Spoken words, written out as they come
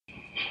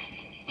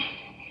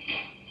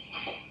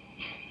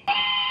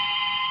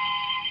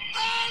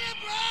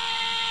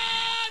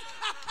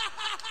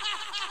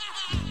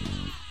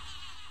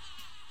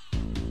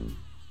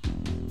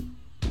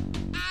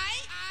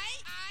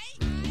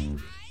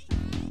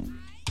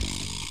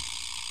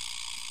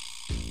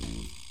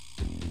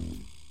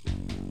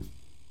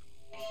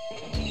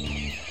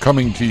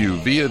Coming to you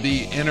via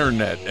the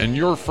internet and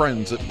your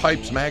friends at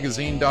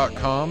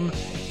PipesMagazine.com,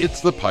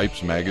 it's the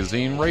Pipes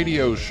Magazine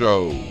Radio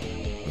Show.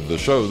 The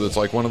show that's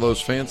like one of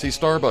those fancy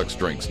Starbucks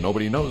drinks.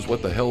 Nobody knows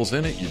what the hell's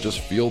in it, you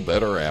just feel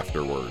better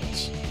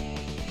afterwards.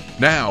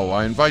 Now,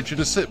 I invite you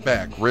to sit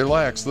back,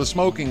 relax, the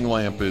smoking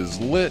lamp is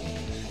lit.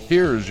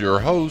 Here's your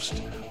host,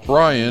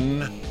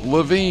 Brian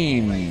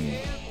Levine.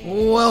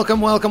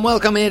 Welcome, welcome,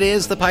 welcome. It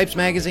is the Pipes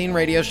Magazine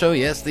Radio Show.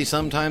 Yes, the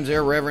sometimes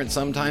irreverent,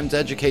 sometimes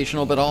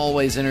educational, but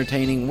always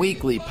entertaining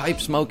weekly pipe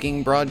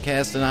smoking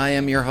broadcast. And I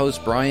am your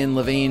host, Brian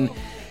Levine,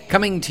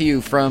 coming to you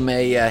from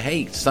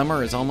hey,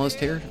 summer is almost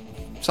here.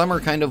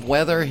 Summer kind of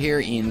weather here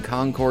in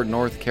Concord,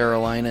 North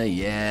Carolina.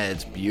 Yeah,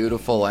 it's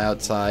beautiful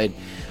outside.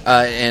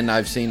 And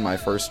I've seen my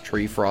first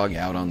tree frog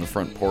out on the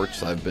front porch.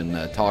 So I've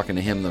been talking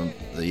to him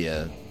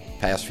the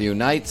past few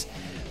nights.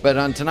 But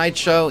on tonight's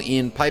show,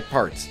 in Pipe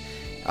Parts,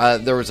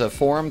 there was a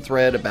forum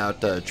thread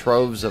about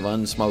troves of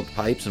unsmoked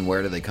pipes and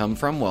where do they come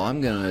from. Well,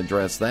 I'm going to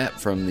address that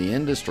from the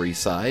industry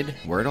side.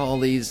 Where do all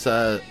these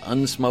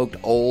unsmoked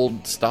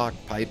old stock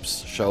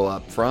pipes show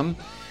up from?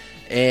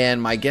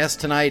 And my guest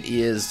tonight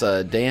is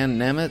Dan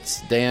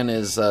Nemets. Dan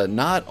is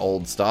not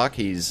old stock.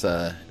 He's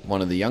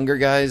one of the younger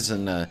guys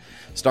and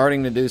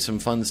starting to do some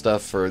fun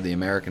stuff for the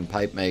American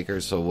pipe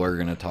makers, so we're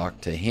going to talk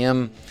to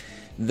him.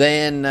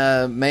 Then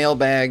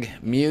mailbag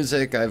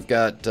music. I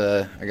got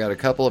a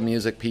couple of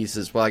music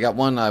pieces. Well, I got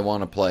one I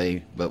want to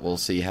play, but we'll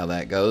see how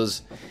that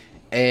goes.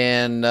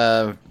 And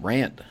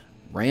rant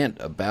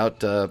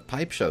about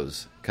pipe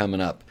shows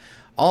coming up.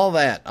 All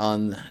that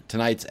on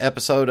tonight's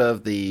episode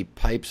of the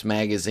Pipes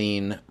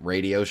Magazine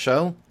Radio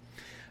Show.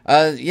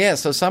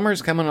 So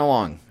summer's coming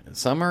along.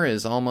 Summer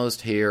is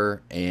almost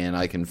here, and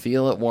I can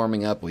feel it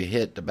warming up. We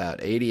hit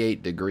about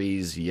 88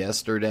 degrees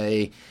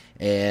yesterday,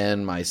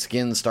 and my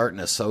skin's starting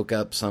to soak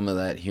up some of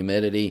that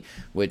humidity,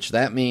 which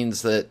that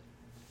means that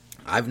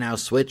I've now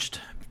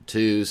switched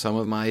to some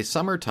of my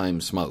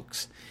summertime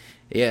smokes.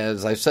 Yeah,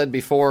 as I've said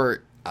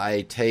before,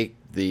 I take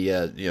the,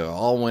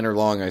 all winter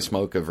long I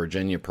smoke a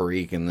Virginia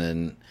Perique, and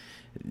then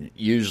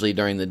usually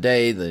during the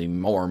day, the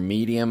more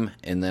medium,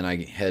 and then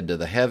I head to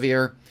the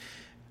heavier.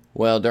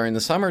 Well, during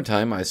the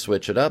summertime, I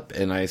switch it up,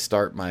 and I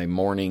start my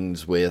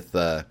mornings with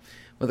a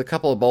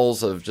couple of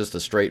bowls of just a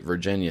straight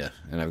Virginia,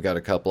 and I've got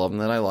a couple of them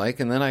that I like,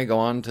 and then I go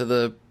onto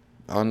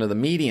the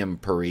medium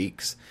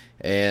Periques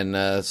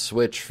and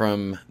switch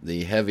from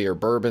the heavier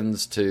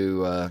bourbons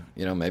to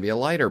maybe a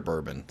lighter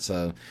bourbon.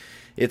 So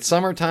it's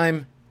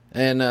summertime,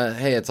 and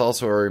hey, it's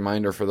also a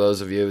reminder for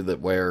those of you that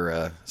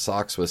wear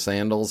socks with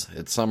sandals.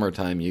 It's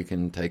summertime. You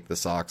can take the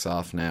socks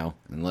off now,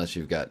 unless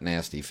you've got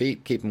nasty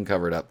feet. Keep them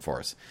covered up for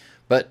us.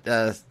 But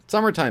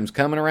summertime's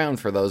coming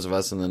around for those of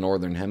us in the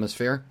Northern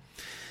Hemisphere.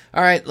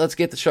 All right, let's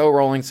get the show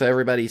rolling. So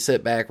everybody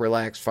sit back,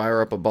 relax, fire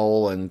up a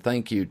bowl, and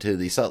thank you to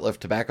the Sutliff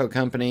Tobacco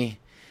Company.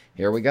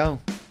 Here we go.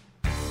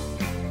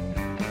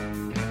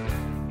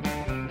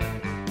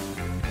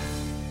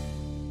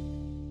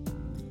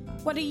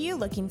 What are you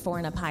looking for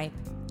in a pipe?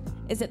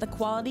 Is it the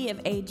quality of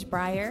aged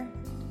briar?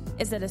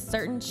 Is it a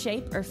certain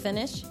shape or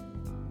finish?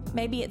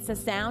 Maybe it's the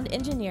sound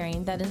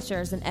engineering that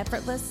ensures an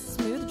effortless,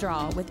 smooth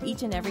draw with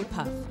each and every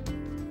puff.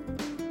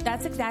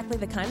 That's exactly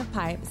the kind of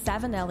pipe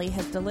Savinelli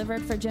has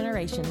delivered for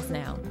generations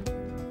now.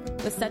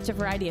 With such a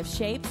variety of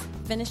shapes,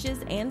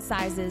 finishes, and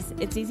sizes,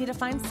 it's easy to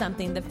find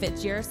something that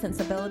fits your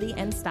sensibility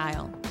and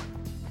style.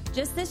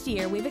 Just this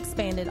year, we've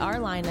expanded our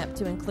lineup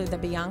to include the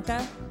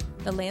Bianca,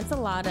 the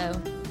Lanceolato,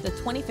 the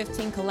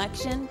 2015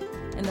 collection,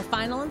 and the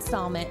final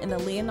installment in the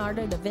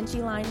Leonardo da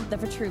Vinci line, the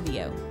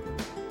Vitruvio.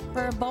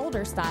 For a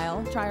bolder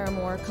style, try our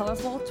more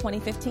colorful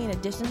 2015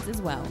 editions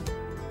as well.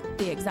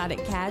 The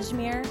exotic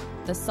cashmere,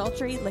 the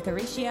sultry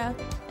licoricia,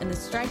 and the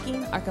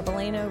striking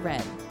arcobaleno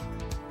red.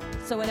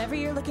 So whatever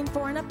you're looking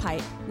for in a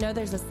pipe, know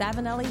there's a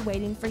Savinelli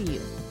waiting for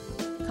you.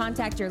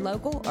 Contact your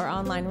local or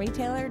online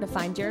retailer to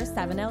find your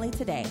Savinelli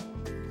today.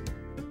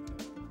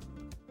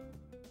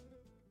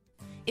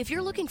 If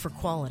you're looking for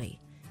quality,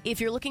 if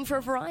you're looking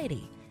for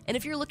variety, and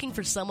if you're looking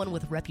for someone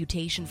with a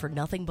reputation for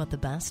nothing but the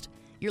best,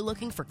 you're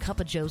looking for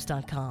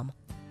cupofjoes.com.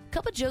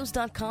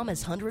 Cupofjoes.com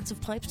has hundreds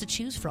of pipes to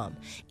choose from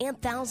and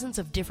thousands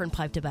of different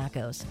pipe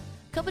tobaccos.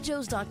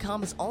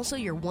 Cupofjoes.com is also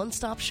your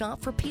one-stop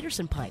shop for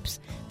Peterson pipes,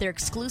 their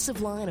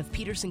exclusive line of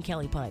Peterson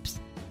Kelly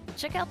pipes.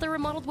 Check out their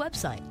remodeled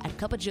website at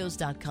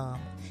cupofjoes.com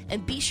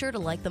and be sure to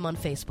like them on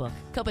Facebook.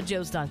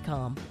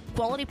 Cupofjoes.com.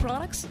 Quality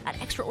products at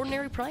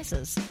extraordinary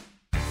prices.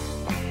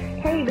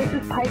 Hey, this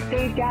is Pipe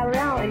Dave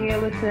Gabrielle, and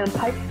you're listening to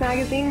Pipes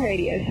Magazine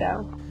Radio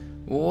Show.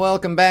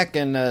 Welcome back,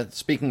 and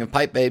speaking of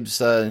Pipe Babes,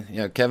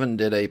 Kevin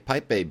did a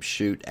Pipe Babe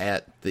shoot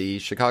at the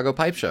Chicago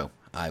Pipe Show.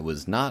 I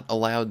was not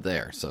allowed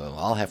there, so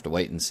I'll have to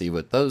wait and see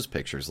what those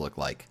pictures look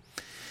like.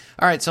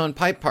 All right, so in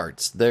Pipe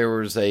Parts, there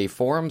was a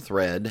forum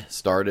thread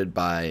started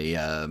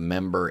by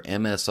member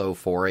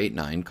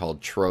MSO489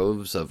 called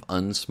Troves of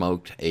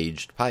Unsmoked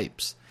Aged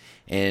Pipes.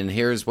 And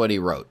here's what he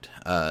wrote.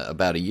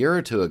 About a year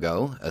or two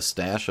ago, a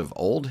stash of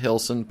old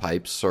Hilson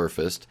pipes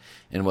surfaced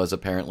and was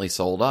apparently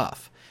sold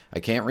off. I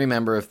can't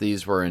remember if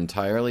these were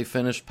entirely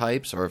finished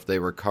pipes or if they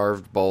were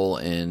carved bowl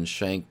and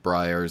shank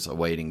briars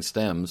awaiting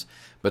stems,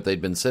 but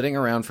they'd been sitting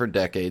around for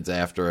decades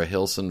after a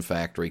Hilson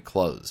factory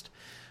closed.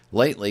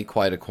 Lately,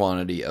 quite a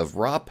quantity of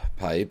ROP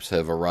pipes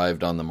have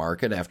arrived on the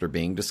market after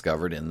being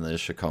discovered in the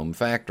Chacombe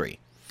factory,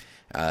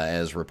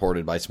 as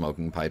reported by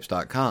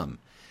SmokingPipes.com.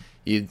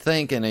 You'd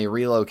think in a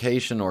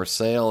relocation or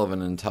sale of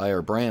an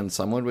entire brand,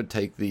 someone would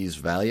take these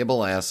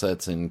valuable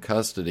assets in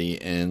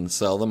custody and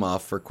sell them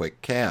off for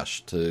quick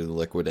cash to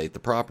liquidate the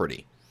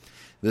property.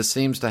 This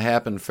seems to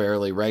happen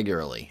fairly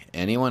regularly.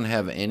 Anyone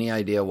have any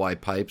idea why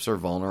pipes are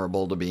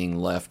vulnerable to being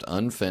left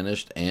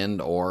unfinished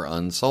and or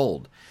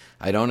unsold?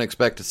 I don't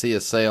expect to see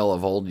a sale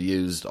of old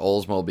used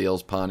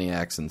Oldsmobiles,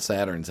 Pontiacs, and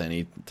Saturns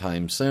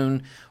anytime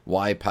soon.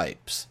 Why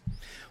pipes?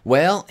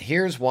 Well,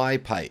 here's why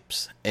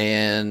pipes.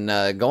 And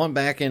going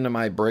back into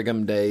my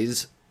Brigham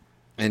days,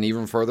 and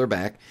even further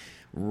back,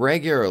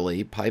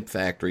 regularly pipe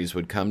factories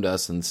would come to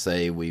us and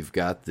say, we've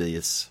got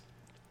this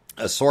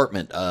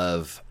assortment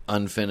of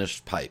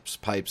unfinished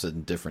pipes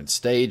in different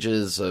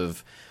stages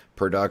of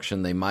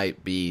production. They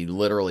might be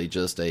literally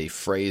just a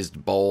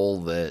phrased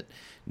bowl that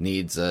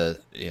needs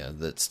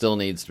that still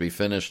needs to be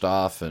finished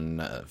off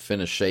and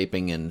finished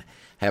shaping and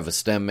have a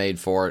stem made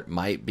for it.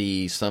 Might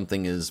be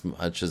something as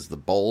much as the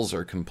bowls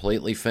are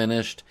completely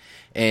finished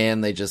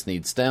and they just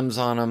need stems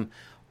on them,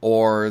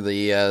 or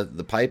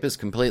the pipe is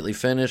completely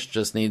finished,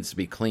 just needs to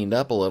be cleaned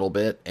up a little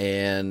bit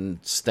and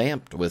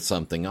stamped with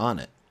something on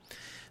it.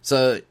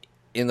 So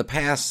in the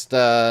past,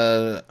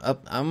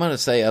 I'm going to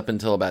say up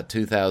until about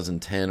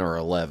 2010 or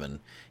 11,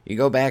 you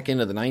go back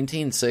into the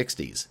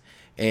 1960s,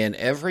 and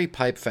every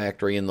pipe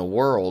factory in the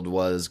world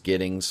was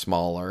getting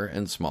smaller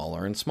and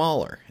smaller and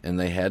smaller. And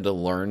they had to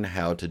learn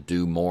how to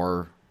do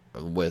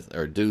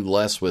do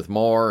less with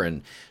more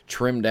and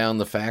trim down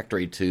the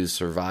factory to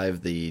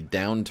survive the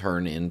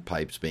downturn in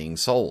pipes being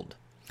sold.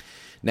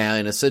 Now,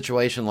 in a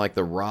situation like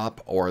the ROP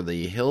or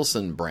the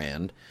Hilson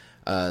brand,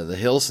 the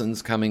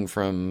Hilson's coming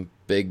from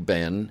Big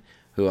Ben,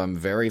 who I'm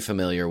very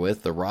familiar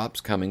with. The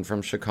ROP's coming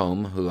from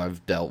Chacombe, who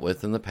I've dealt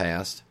with in the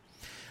past.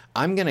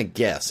 I'm going to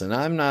guess, and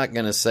I'm not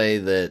going to say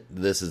that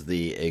this is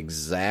the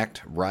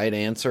exact right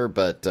answer,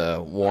 but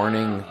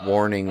warning,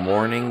 warning,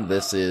 warning,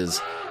 this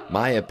is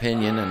my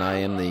opinion, and I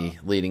am the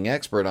leading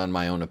expert on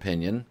my own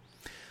opinion.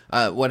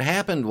 What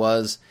happened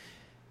was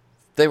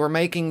they're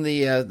making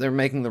the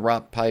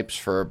ROP pipes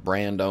for a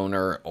brand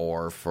owner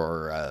or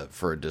for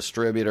a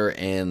distributor,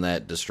 and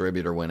that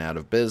distributor went out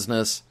of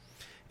business.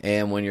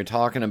 And when you're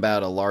talking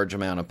about a large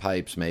amount of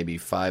pipes, maybe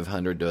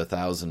 500 to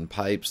 1,000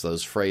 pipes,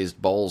 those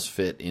phrased bowls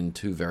fit in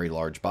 2 very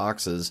large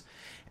boxes.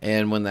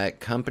 And when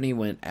that company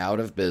went out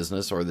of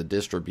business, or the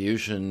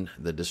distributor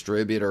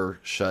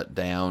shut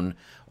down,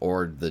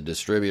 or the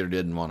distributor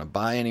didn't want to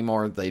buy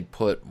anymore, they'd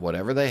put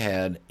whatever they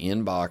had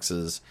in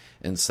boxes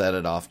and set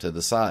it off to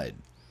the side.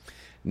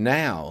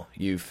 Now,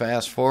 you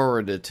fast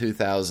forward to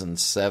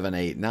 2007,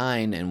 8,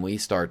 9, and we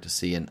start to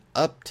see an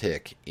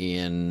uptick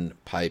in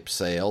pipe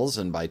sales.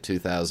 And by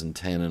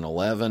 2010 and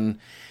 11,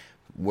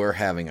 we're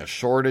having a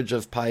shortage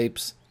of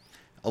pipes.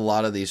 A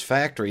lot of these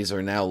factories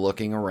are now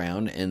looking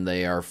around, and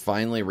they are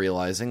finally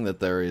realizing that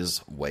there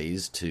is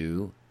ways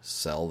to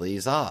sell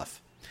these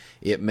off.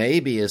 It may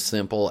be as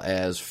simple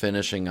as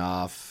finishing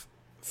off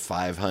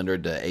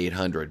 500 to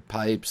 800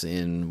 pipes.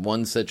 In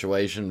one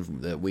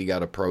situation that we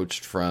got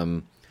approached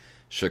from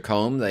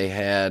Chacombe, they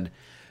had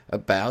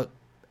about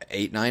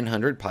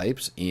 800-900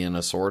 pipes in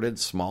assorted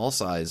small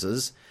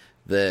sizes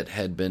that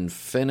had been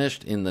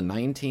finished in the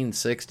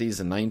 1960s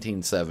and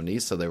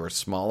 1970s, so they were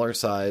smaller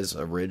size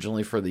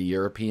originally for the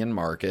European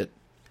market,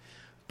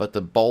 but the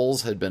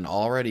bowls had been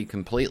already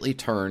completely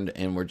turned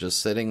and were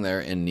just sitting there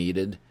and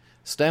needed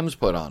stems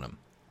put on them.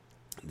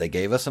 They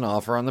gave us an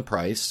offer on the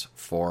price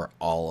for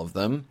all of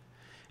them,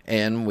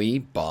 and we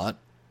bought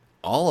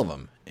all of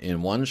them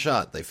in one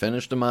shot. They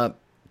finished them up,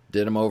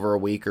 did them over a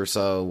week or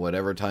so,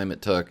 whatever time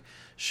it took,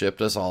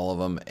 shipped us all of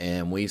them,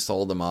 and we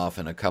sold them off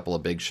in a couple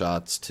of big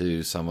shots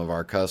to some of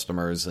our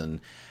customers. And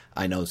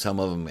I know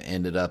some of them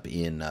ended up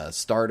in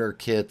starter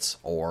kits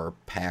or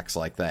packs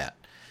like that.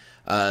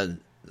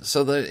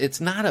 So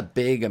it's not a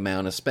big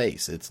amount of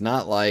space. It's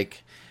not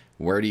like,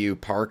 where do you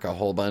park a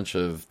whole bunch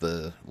of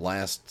the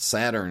last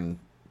Saturn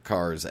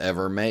cars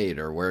ever made,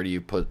 or where do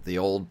you put the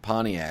old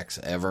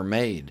Pontiacs ever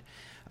made?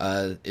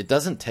 It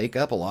doesn't take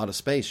up a lot of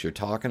space. You're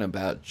talking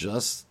about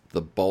just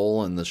the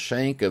bowl and the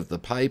shank of the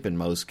pipe in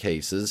most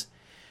cases,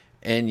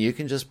 and you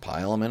can just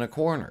pile them in a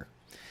corner.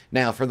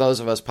 Now, for those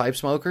of us pipe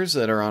smokers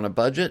that are on a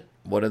budget,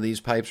 what do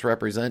these pipes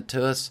represent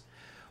to us?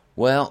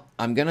 Well,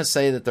 I'm going to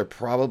say that they're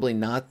probably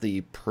not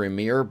the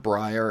premier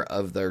briar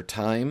of their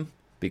time,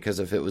 because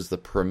if it was the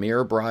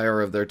premier briar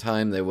of their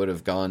time, they would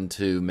have gone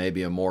to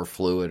maybe a more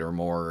fluid or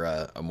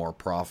a more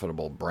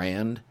profitable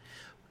brand.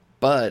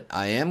 But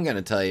I am going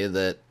to tell you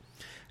that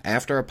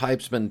after a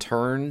pipe's been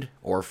turned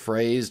or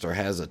phrased or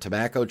has a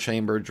tobacco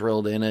chamber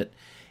drilled in it,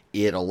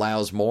 it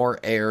allows more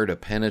air to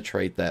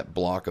penetrate that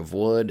block of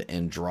wood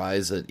and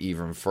dries it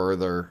even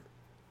further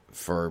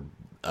for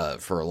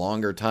a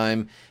longer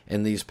time.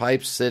 And these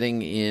pipes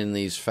sitting in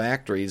these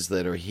factories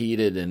that are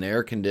heated and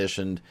air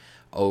conditioned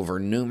over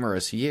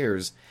numerous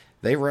years,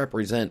 they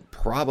represent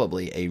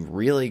probably a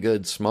really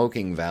good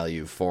smoking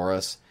value for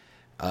us.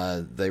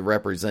 They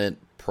represent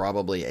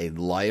probably a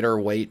lighter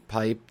weight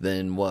pipe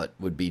than what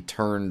would be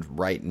turned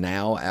right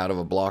now out of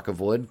a block of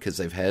wood, because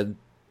they've had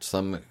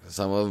some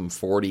of them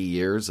 40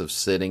 years of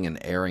sitting and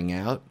airing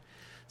out.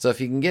 So if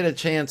you can get a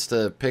chance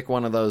to pick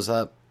one of those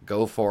up,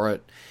 go for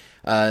it.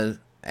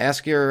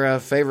 Ask your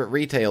favorite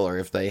retailer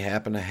if they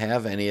happen to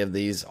have any of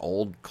these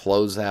old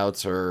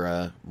closeouts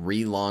or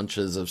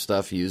relaunches of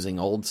stuff using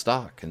old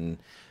stock, and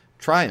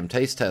try them,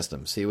 taste test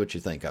them, see what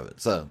you think of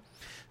it. So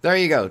there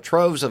you go,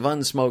 troves of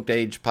unsmoked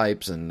aged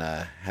pipes and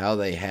how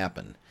they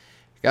happen.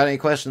 Got any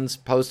questions,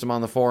 post them on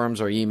the forums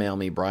or email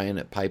me, Brian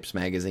at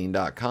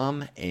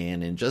PipesMagazine.com.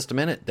 And in just a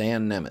minute,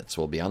 Dan Nemets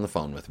will be on the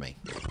phone with me.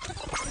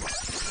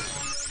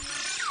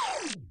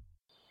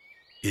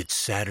 It's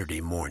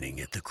Saturday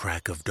morning at the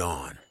crack of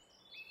dawn.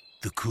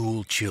 The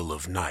cool chill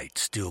of night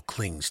still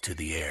clings to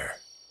the air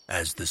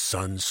as the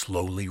sun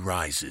slowly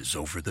rises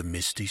over the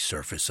misty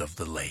surface of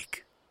the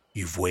lake.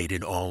 You've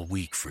waited all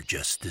week for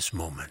just this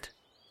moment.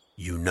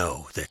 You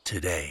know that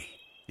today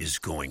is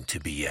going to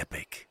be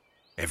epic.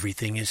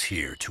 Everything is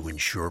here to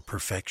ensure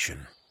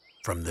perfection,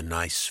 from the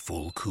nice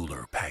full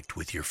cooler packed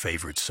with your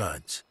favorite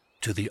suds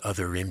to the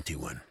other empty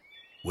one,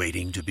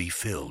 waiting to be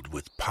filled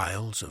with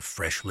piles of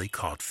freshly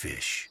caught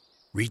fish.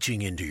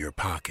 Reaching into your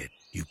pocket,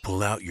 you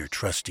pull out your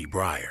trusty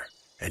briar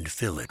and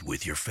fill it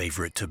with your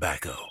favorite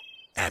tobacco,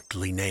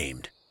 aptly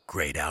named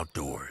Great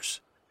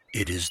Outdoors.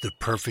 It is the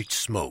perfect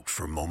smoke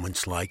for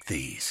moments like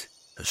these.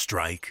 A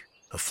strike,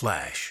 a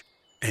flash,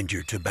 and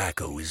your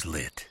tobacco is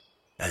lit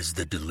as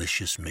the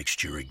delicious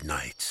mixture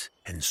ignites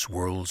and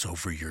swirls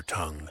over your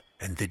tongue,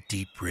 and the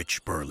deep,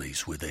 rich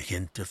burleys with a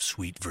hint of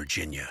sweet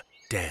Virginia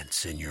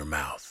dance in your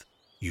mouth.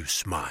 You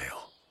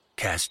smile,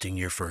 casting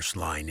your first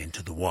line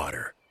into the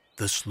water.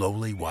 The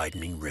slowly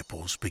widening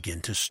ripples begin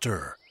to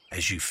stir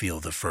as you feel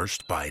the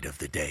first bite of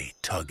the day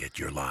tug at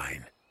your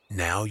line.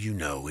 Now you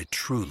know it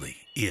truly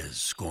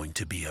is going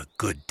to be a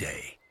good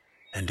day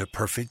and a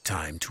perfect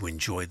time to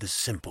enjoy the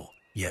simple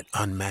yet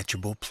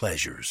unmatchable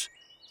pleasures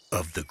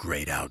of the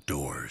great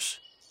outdoors.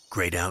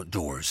 Great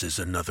Outdoors is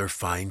another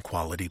fine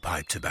quality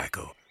pipe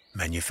tobacco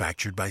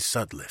manufactured by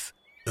Sutliff,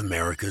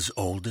 America's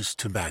oldest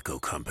tobacco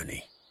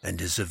company, and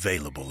is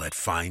available at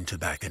fine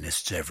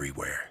tobacconists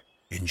everywhere.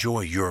 Enjoy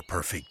your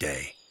perfect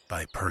day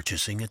by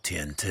purchasing a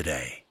tin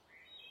today.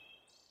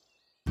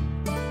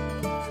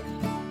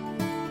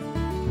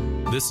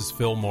 This is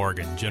Phil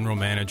Morgan, General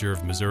Manager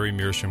of Missouri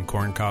Meerschaum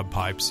Corncob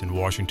Pipes in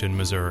Washington,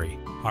 Missouri.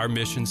 Our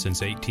mission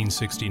since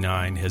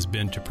 1869 has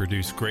been to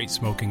produce great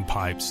smoking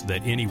pipes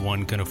that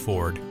anyone can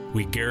afford.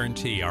 We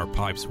guarantee our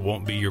pipes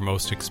won't be your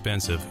most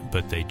expensive,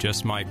 but they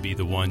just might be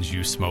the ones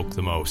you smoke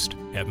the most.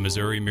 At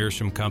Missouri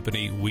Meerschaum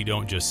Company, we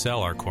don't just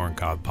sell our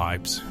corncob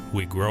pipes.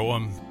 We grow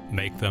them,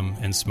 make them,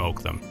 and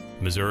smoke them.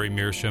 Missouri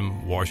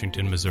Meerschaum,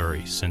 Washington,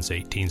 Missouri, since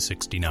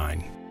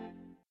 1869.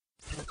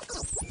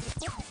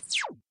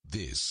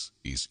 This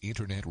is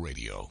Internet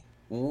Radio.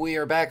 We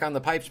are back on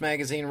the Pipes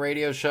Magazine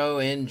radio show,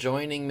 and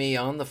joining me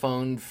on the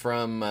phone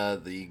from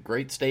the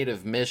great state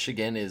of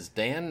Michigan is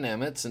Dan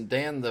Nemets. And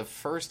Dan, the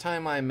first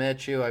time I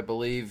met you, I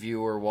believe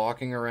you were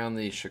walking around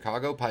the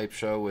Chicago Pipe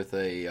Show with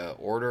a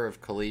Order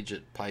of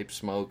Collegiate Pipe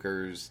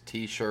Smokers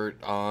t-shirt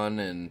on,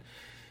 and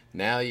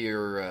now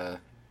you're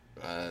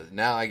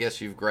now I guess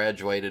you've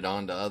graduated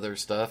onto other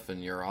stuff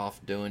and you're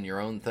off doing your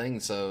own thing.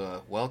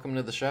 So welcome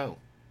to the show.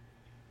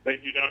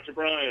 Thank you, Dr.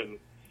 Brian.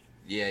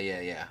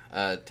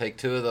 Yeah. Take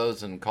two of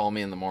those and call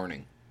me in the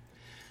morning.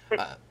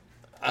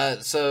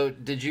 So,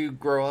 did you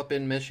grow up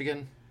in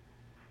Michigan?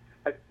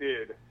 I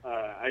did.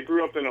 I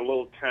grew up in a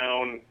little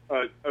town,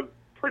 a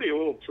pretty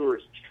little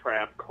tourist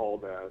trap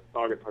called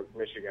Saugatuck,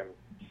 Michigan,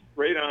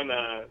 right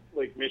on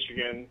Lake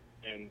Michigan,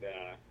 and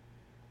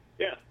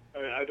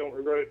I don't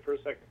regret it for a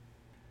second.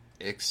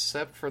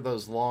 Except for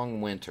those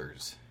long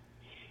winters.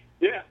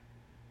 Yeah,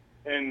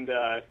 and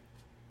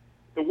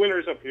the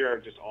winters up here are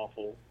just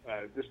awful.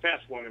 This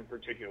past one in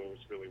particular was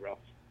really rough.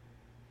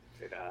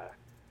 It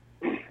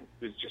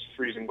was just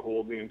freezing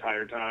cold the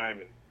entire time,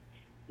 and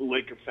the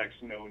lake effect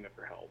snow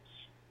never helps.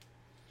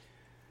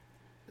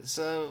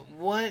 So,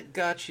 what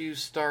got you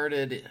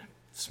started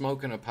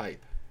smoking a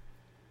pipe?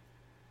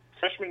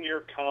 Freshman year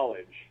of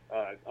college.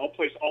 I'll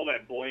place all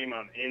that blame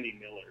on Andy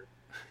Miller.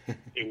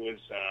 It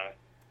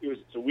was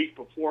the week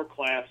before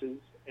classes,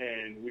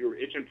 and we were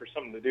itching for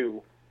something to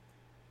do.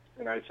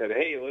 And I said,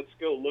 hey, let's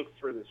go look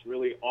for this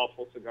really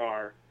awful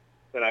cigar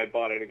that I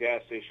bought at a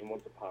gas station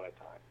once upon a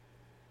time.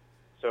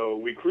 So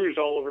we cruised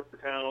all over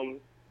town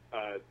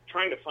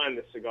trying to find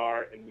the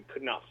cigar, and we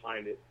could not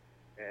find it.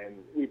 And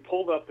we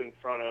pulled up in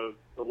front of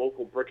the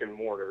local brick and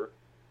mortar,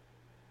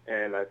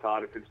 and I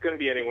thought, if it's going to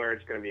be anywhere,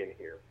 it's going to be in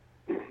here.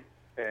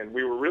 And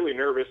we were really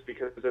nervous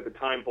because at the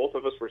time, both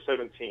of us were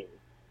 17.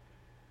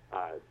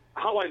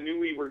 how I knew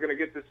we were going to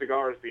get the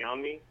cigar is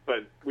beyond me,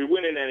 but we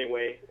went in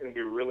anyway, and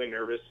we were really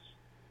nervous.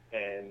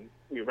 And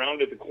we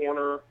rounded the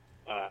corner,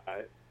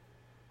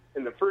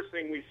 and the first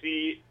thing we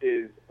see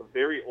is a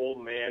very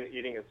old man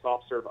eating a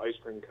soft serve ice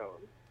cream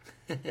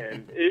cone.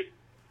 And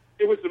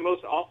it was the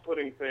most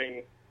off-putting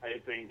thing, I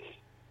think.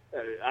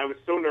 I was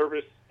so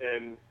nervous,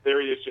 and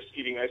there he is just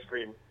eating ice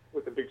cream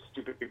with a big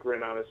stupid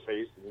grin on his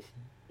face. And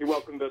he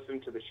welcomed us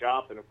into the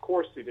shop, and of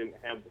course he didn't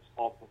have this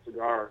awful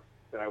cigar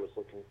that I was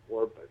looking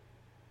for, but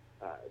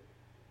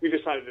we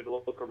decided to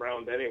look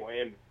around anyway.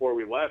 And before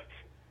we left,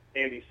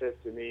 Andy says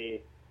to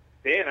me,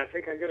 Dan, I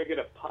think I'm going to get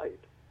a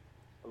pipe.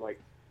 I'm like,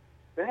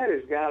 that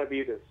has got to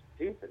be the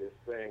stupidest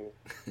thing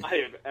I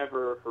have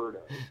ever heard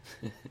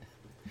of.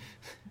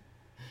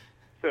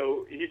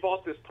 So he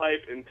bought this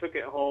pipe and took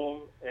it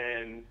home,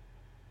 and,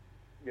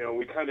 you know,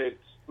 we kind of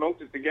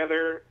smoked it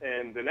together,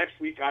 and the next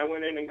week I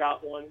went in and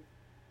got one.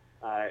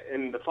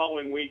 And the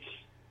following week,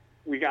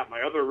 we got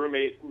my other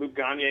roommate, Luke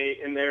Gagne,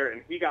 in there,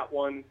 and he got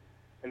one.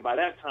 And by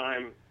that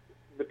time,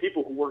 the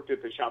people who worked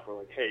at the shop were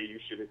like, hey, you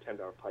should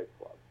attend our pipe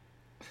club.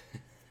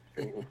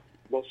 And,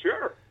 well,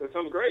 sure, that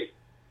sounds great.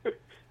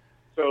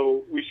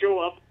 So we show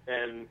up,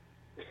 and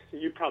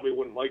you probably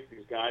wouldn't like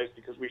these guys,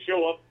 because we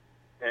show up,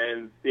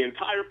 and the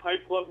entire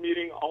pipe club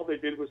meeting, all they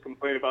did was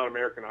complain about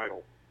American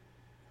Idol.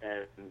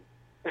 And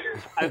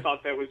I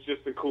thought that was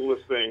just the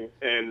coolest thing.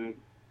 And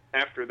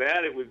after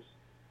that, it was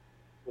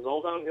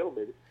all downhill,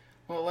 baby.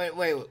 Well,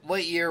 wait,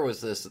 what year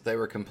was this that they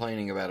were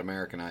complaining about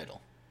American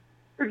Idol?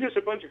 They're just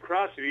a bunch of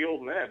crotchety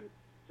old men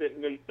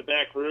sitting in the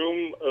back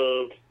room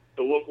of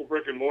the local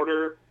brick and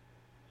mortar,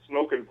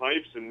 smoking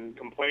pipes and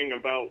complaining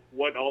about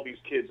what all these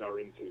kids are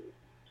into.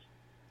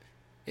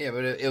 Yeah,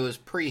 but it was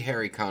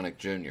pre-Harry Connick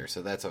Jr.,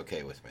 so that's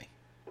okay with me.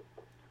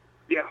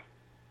 Yeah.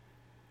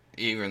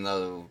 Even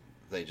though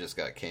they just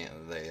got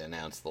they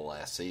announced the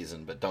last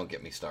season, but don't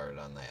get me started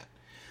on that.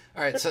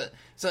 All right, so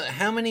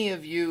how many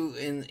of you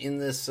in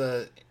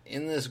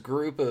this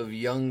group of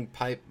young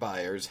pipe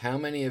buyers, how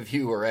many of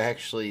you are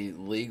actually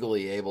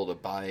legally able to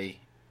buy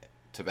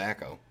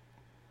tobacco?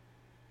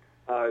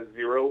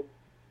 0.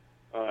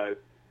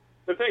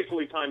 But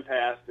thankfully time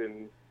passed,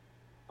 and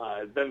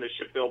then the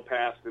ship bill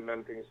passed, and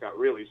then things got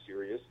really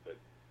serious. But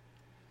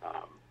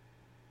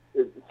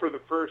for the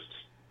first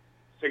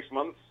 6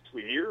 months to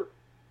a year,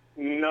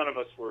 none of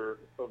us were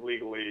of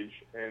legal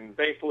age, and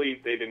thankfully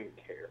they didn't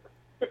care.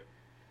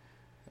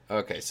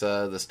 Okay,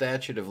 so the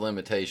statute of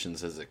limitations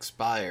has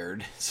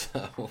expired,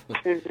 so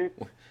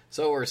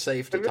we're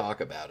safe to talk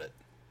about it.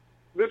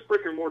 This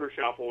brick and mortar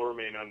shop will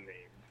remain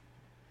unnamed.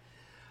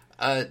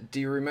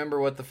 Do you remember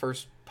what the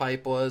first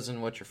pipe was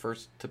and what your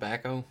first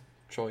tobacco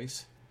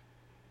choice?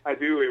 I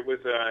do. It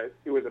was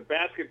a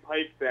basket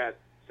pipe that,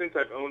 since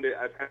I've owned it,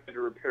 I've had to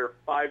repair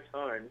 5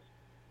 times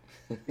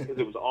because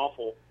it was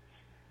awful.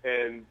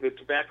 And the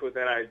tobacco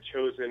that I had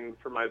chosen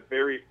for my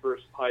very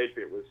first pipe,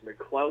 it was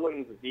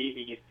McClellan's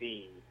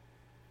VVC.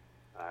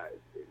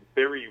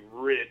 Very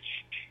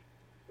rich,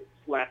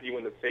 slap you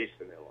in the face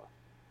vanilla.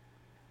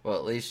 Well,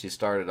 at least you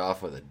started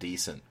off with a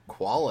decent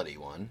quality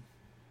one.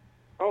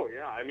 Oh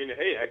yeah, I mean,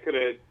 hey, I could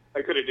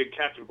have did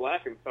Captain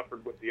Black and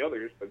suffered with the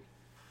others, but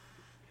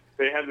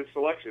they had the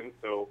selection,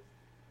 so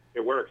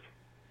it worked.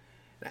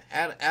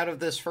 Out of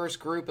this first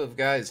group of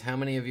guys, how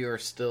many of you are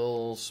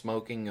still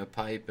smoking a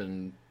pipe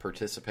and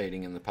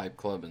participating in the pipe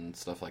club and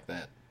stuff like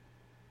that?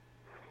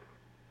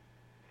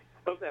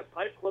 Of that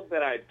pipe club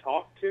that I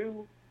talked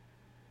to,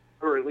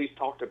 or at least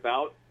talked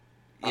about,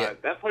 yeah.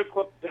 That pipe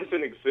club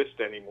doesn't exist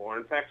anymore.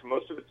 In fact,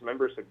 most of its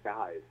members have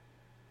died.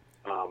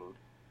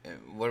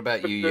 What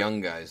about you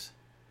young guys?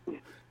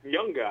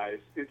 Young guys,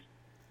 it's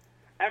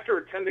after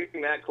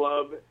attending that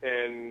club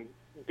and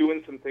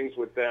doing some things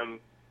with them,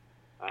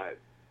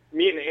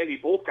 me and Andy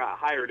both got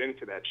hired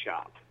into that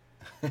shop.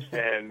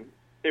 And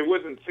it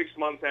wasn't 6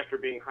 months after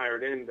being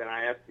hired in that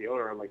I asked the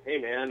owner, I'm like, hey,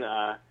 man,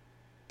 I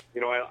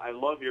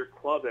love your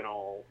club and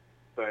all,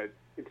 but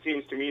it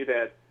seems to me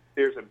that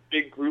there's a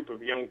big group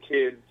of young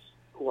kids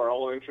who are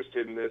all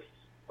interested in this,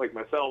 like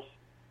myself,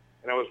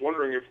 and I was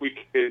wondering if we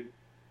could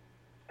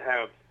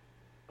have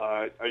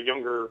a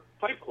younger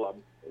pipe club.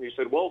 And he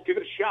said, well, give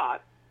it a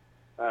shot.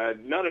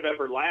 None have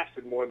ever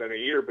lasted more than a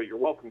year, but you're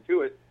welcome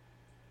to it.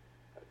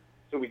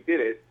 So we did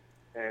it,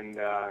 and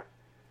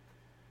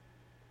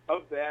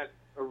of that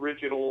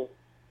original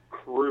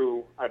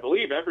crew, I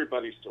believe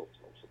everybody still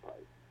smokes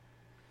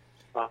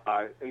a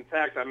pipe. In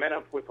fact, I met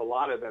up with a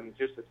lot of them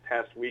just this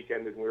past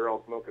weekend, and we were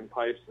all smoking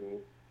pipes and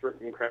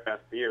drinking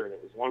craft beer, and it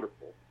was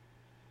wonderful.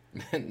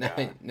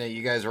 Now,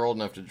 you guys are old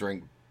enough to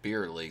drink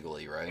beer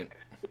legally, right?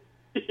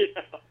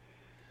 Yeah.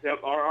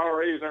 Yep, our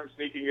RAs aren't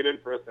sneaking it in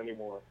for us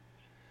anymore.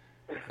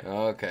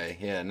 Okay,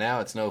 yeah,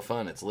 now it's no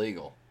fun, it's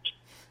legal.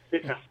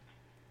 Yeah.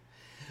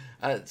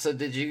 So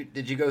did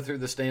you go through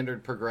the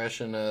standard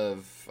progression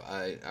of, all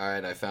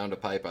right, I found a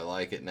pipe, I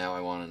like it, now I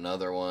want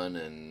another one,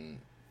 and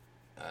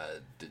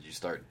did you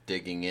start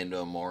digging into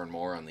them more and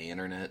more on the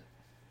internet?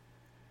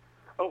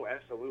 Oh,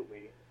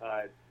 absolutely.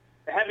 I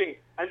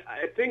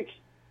think,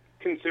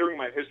 considering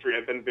my history,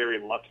 I've been very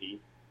lucky.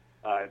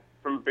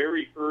 From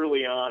very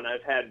early on,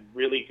 I've had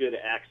really good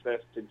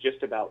access to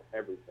just about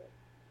everything.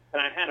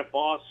 And I had a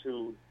boss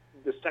who,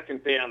 the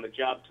second day on the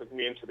job, took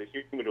me into the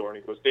humidor,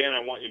 and he goes, Dan,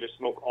 I want you to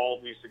smoke all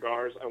of these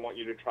cigars. I want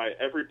you to try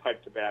every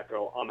pipe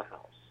tobacco on the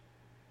house.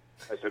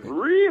 I said,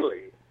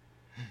 really?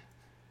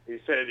 He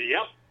said,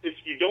 yep. If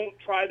you don't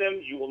try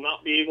them, you will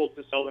not be able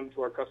to sell them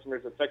to our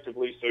customers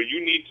effectively, so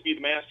you need to be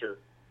the master.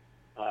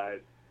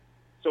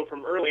 So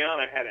from early on,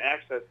 I had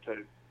access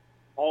to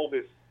all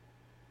this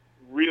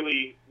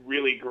really,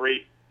 really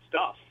great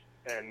stuff,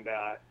 and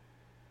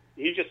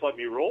he just let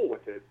me roll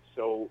with it.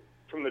 So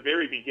from the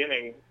very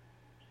beginning,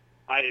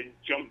 I had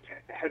jumped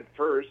head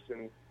first,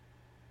 and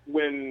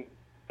when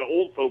the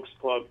old folks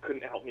club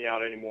couldn't help me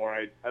out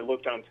anymore, I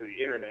looked onto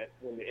the internet.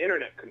 When the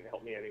internet couldn't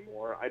help me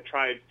anymore, I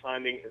tried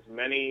finding as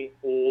many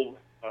old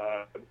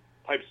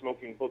pipe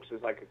smoking books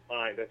as I could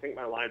find. I think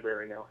my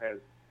library now has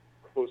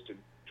close to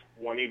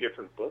 20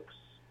 different books.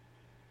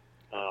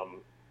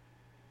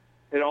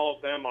 And all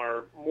of them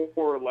are more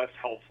or less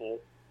helpful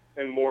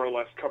and more or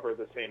less cover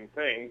the same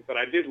thing, but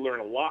I did learn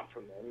a lot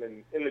from them.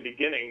 And in the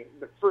beginning,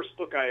 the first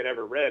book I had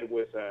ever read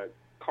was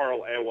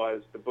Carl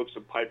Awa's The Books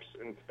of Pipes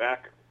and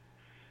Tobacco.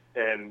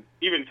 And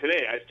even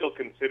today, I still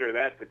consider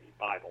that to be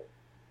Bible.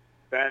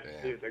 That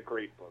is a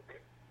great book.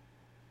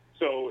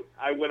 So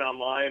I went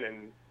online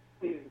and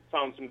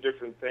found some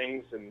different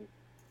things, and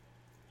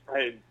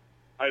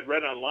I'd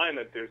read online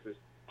that there's this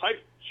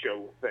pipe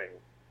show thing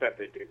that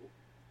they do.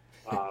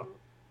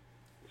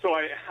 So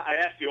I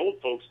asked the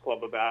old folks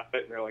club about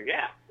it, and they're like,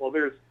 yeah, well,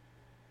 there's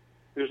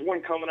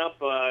one coming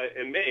up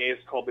in May.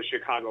 It's called the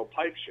Chicago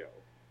Pipe Show.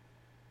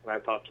 And I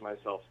thought to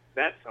myself,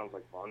 that sounds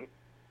like fun.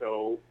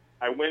 So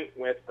I went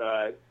with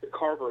the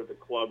carver of the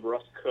club,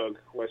 Russ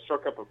Cook, who I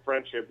struck up a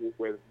friendship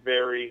with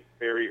very,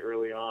 very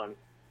early on.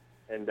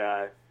 And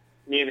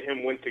me and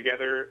him went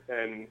together,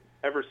 and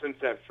ever since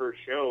that first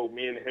show,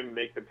 me and him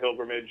make the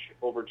pilgrimage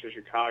over to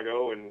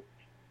Chicago and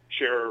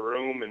share a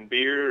room and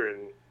beer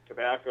and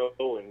tobacco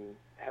and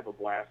have a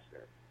blast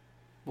there.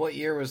 What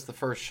year was the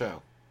first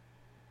show?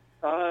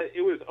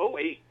 It was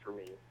 2008 for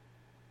me,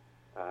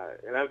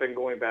 and I've been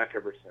going back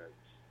ever since.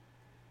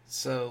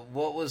 So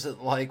what was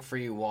it like for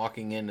you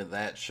walking into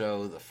that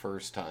show the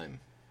first time?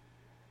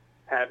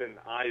 Having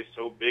eyes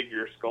so big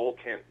your skull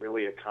can't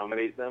really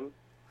accommodate them.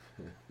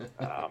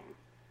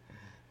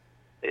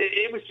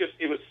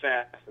 It was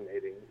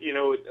fascinating. You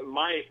know,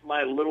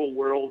 my little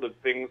world of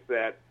things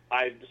that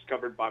I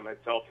discovered by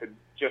myself had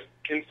just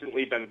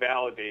instantly been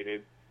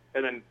validated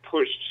and then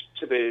pushed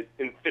to the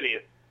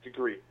infinite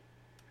degree.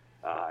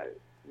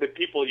 The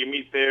people you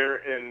meet there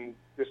and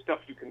the stuff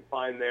you can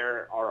find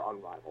there are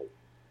unrivaled.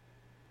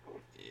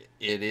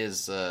 It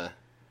is, it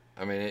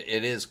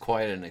is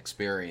quite an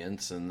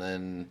experience. And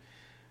then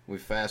we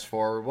fast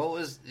forward.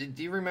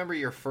 Do you remember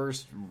your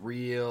first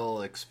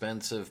real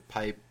expensive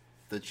pipe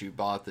that you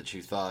bought that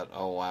you thought,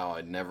 oh wow,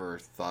 I never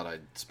thought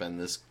I'd spend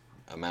this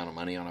amount of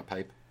money on a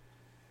pipe?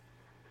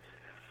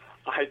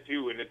 I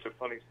do, and it's a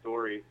funny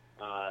story.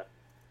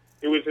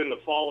 It was in the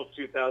fall of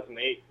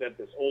 2008 that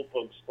this old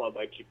folks club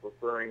I keep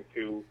referring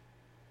to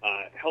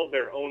held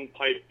their own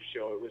pipe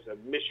show. It was a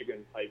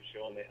Michigan pipe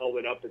show, and they held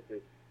it up at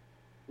this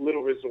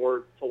little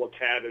resort full of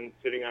cabins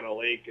sitting on a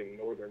lake in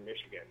northern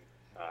Michigan.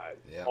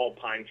 All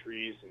pine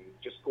trees and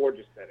just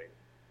gorgeous setting.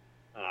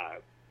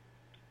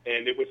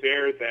 And it was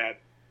there that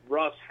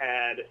Russ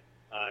had,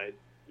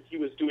 he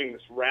was doing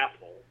this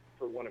raffle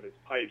for one of his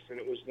pipes, and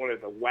it was one of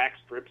the wax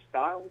strip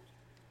styles.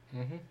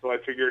 Mm-hmm. So I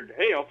figured,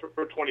 hey, I'll throw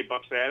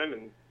 $20 at him,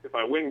 and if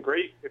I win,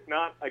 great. If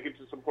not, I get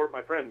to support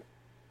my friend.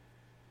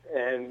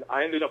 And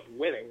I ended up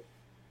winning.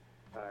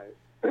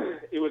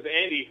 It was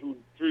Andy who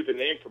drew the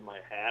name from my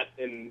hat,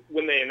 and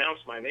when they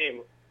announced my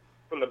name,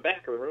 from the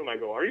back of the room, I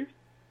go, are you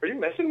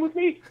messing with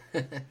me?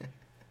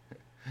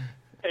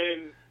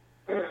 And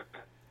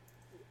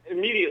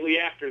immediately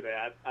after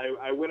that,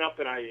 I went up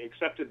and I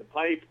accepted the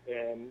pipe,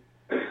 and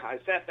I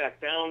sat back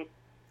down,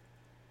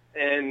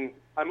 and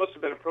I must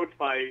have been approached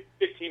by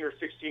 15 or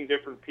 16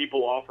 different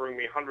people offering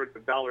me hundreds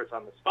of dollars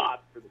on the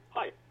spot for this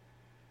pipe.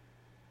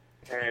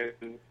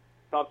 And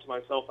thought to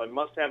myself, I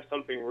must have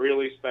something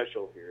really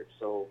special here.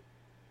 So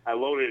I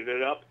loaded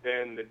it up,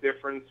 and the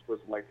difference was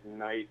like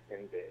night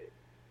and day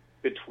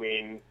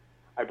between,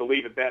 I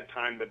believe at that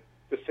time,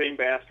 the same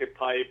basket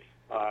pipe,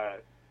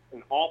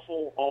 an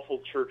awful,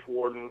 awful church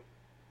warden,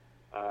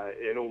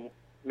 and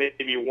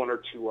maybe one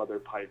or two other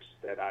pipes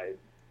that I,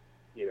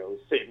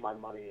 saved my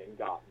money and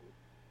gotten.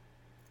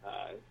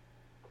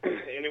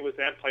 And it was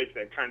that pipe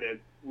that kind of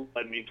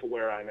led me to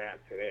where I'm at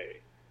today.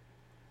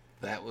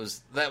 That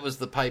was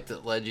the pipe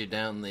that led you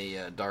down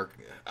the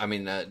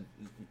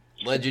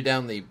led you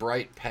down the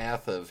bright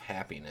path of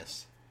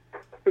happiness.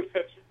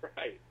 That's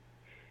right.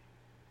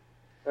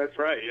 That's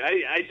right.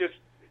 I just,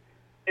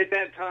 at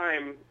that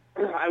time,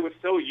 I was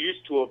so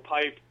used to a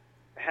pipe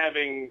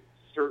having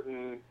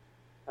certain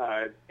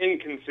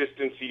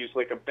inconsistencies,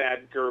 like a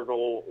bad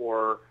gurgle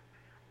or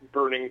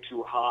burning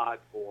too hot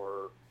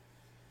or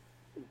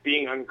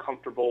being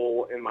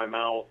uncomfortable in my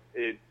mouth.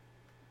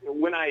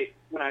 When I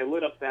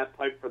lit up that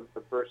pipe for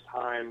the first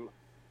time,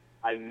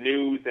 I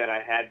knew that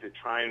I had to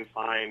try and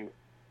find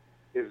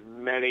as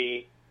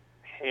many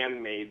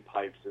handmade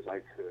pipes as I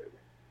could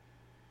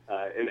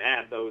and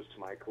add those to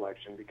my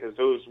collection, because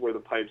those were the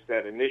pipes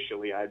that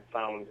initially I'd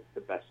found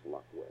the best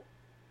luck with.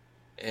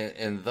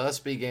 And thus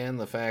began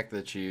the fact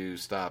that you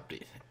stopped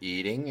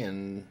eating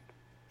and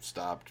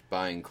stopped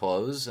buying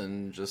clothes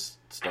and just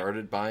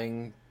started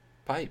buying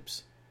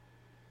pipes.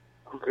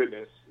 Oh,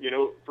 goodness.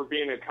 For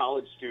being a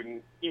college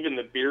student, even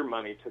the beer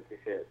money took a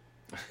hit.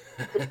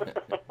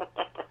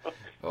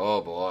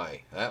 Oh,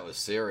 boy. That was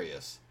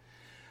serious.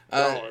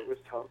 It was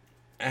tough.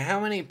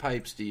 How many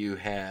pipes do you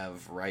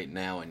have right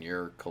now in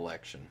your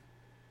collection?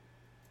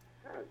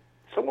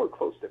 Somewhere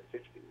close to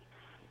 50.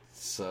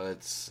 So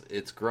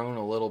it's grown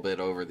a little bit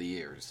over the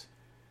years.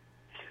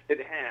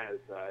 It has.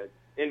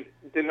 And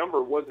the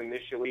number was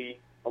initially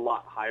a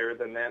lot higher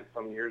than that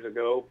some years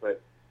ago,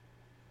 but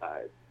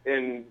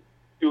in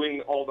doing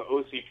all the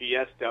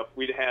OCPS stuff,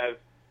 we'd have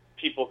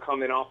people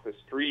come in off the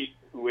street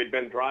who had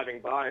been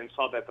driving by and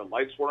saw that the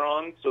lights were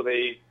on, so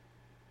they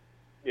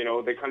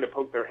kind of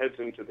poked their heads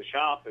into the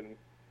shop and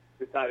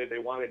decided they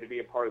wanted to be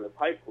a part of the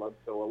pipe club.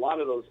 So a lot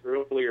of those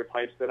earlier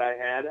pipes that I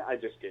had, I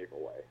just gave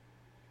away.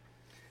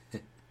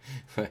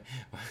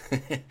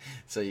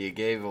 So you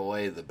gave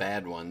away the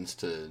bad ones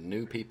to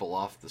new people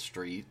off the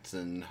streets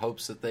in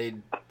hopes that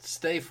they'd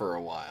stay for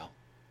a while.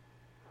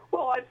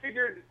 Well, I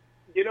figured,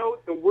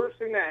 the worst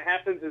thing that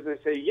happens is they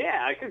say,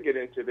 yeah, I could get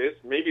into this.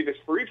 Maybe this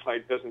free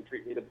pipe doesn't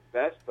treat me the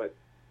best, but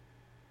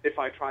if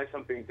I try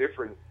something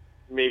different,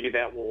 maybe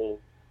that will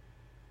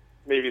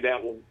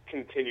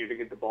continue to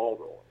get the ball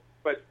rolling.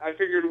 But I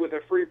figured with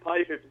a free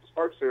pipe, if it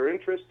sparks their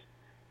interest,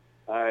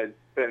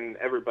 then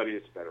everybody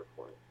is better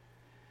for it.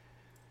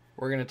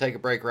 We're going to take a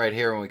break right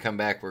here. When we come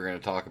back, we're going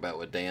to talk about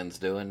what Dan's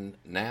doing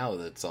now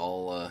that's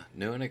all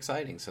new and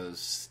exciting. So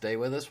stay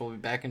with us. We'll be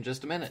back in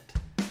just a minute.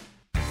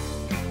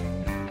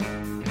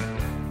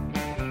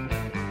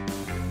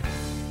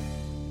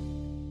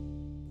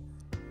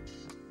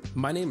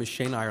 My name is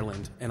Shane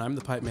Ireland, and I'm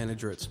the pipe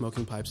manager at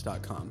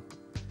SmokingPipes.com.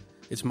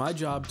 It's my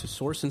job to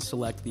source and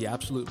select the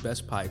absolute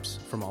best pipes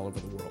from all over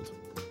the world.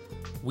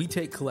 We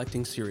take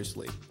collecting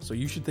seriously, so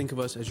you should think of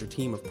us as your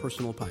team of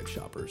personal pipe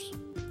shoppers.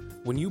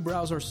 When you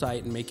browse our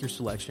site and make your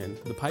selection,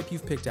 the pipe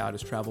you've picked out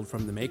has traveled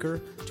from the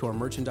maker to our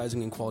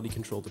merchandising and quality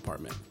control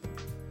department.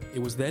 It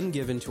was then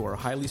given to our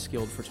highly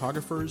skilled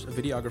photographers,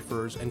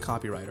 videographers, and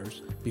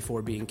copywriters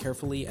before being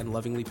carefully and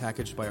lovingly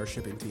packaged by our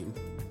shipping team.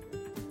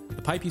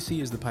 The pipe you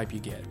see is the pipe you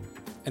get,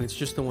 and it's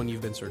just the one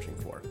you've been searching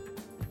for.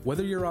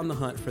 Whether you're on the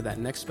hunt for that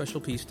next special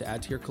piece to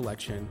add to your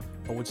collection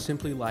or would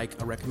simply like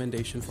a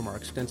recommendation from our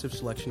extensive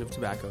selection of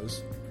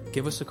tobaccos,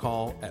 give us a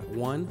call at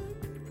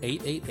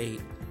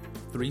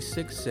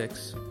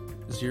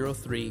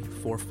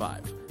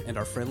 1-888-366-0345, and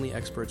our friendly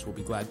experts will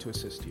be glad to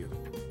assist you.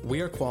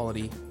 We are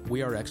quality,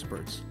 we are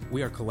experts,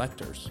 we are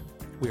collectors,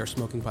 we are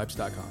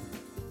SmokingPipes.com.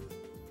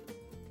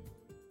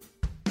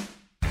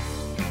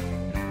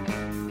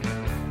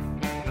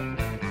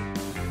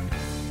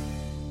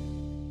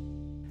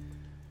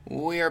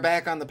 We are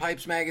back on the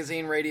Pipes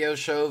Magazine radio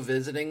show,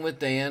 visiting with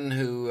Dan,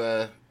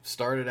 who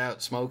started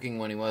out smoking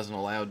when he wasn't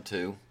allowed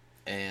to,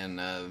 and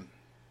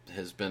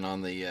has been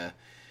on the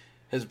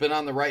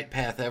right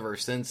path ever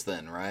since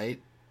then, right?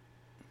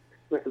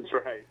 That's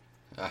right.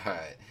 All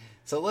right.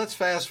 So let's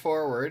fast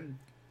forward.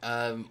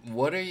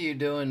 What are you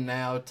doing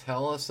now?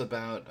 Tell us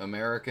about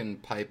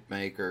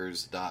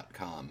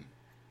AmericanPipemakers.com.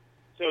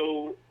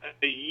 So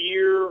a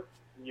year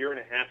and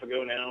a half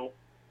ago now,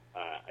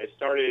 I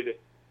started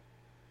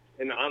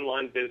an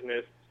online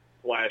business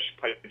 / pipe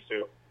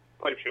show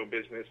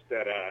business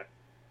that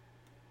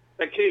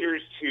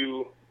caters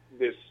to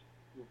this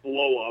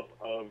blow up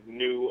of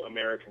new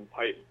American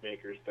pipe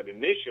makers. But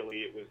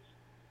initially it was,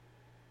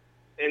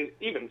 and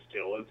even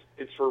still,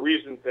 it's for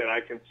reasons that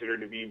I consider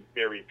to be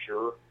very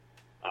pure.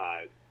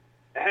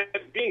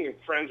 Being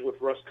friends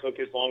with Russ Cook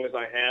as long as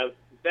I have,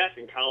 back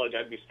in college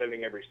I'd be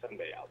spending every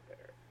Sunday out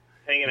there,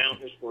 hanging out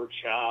in his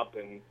workshop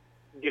and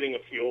getting a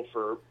feel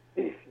for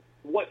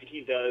what he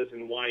does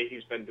and why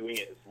he's been doing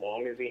it as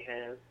long as he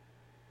has.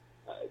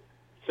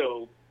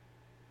 So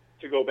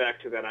to go back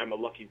to that I'm a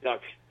lucky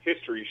duck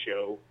history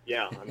show,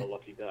 yeah, I'm a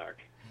lucky duck.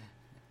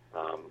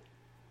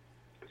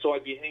 So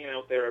I'd be hanging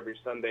out there every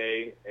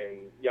Sunday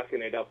and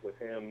yucking it up with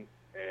him.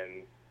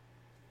 And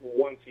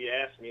once he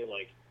asked me,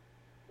 like,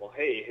 well,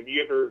 hey, have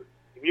you ever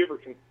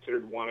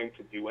considered wanting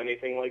to do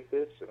anything like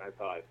this? And I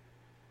thought,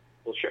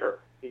 well, sure.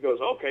 He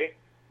goes, okay,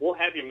 we'll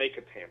have you make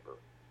a tamper.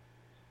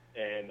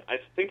 And I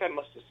think I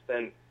must have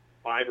spent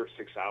 5 or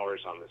 6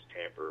 hours on this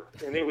tamper.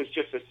 And it was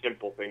just a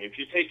simple thing. If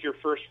you take your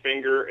first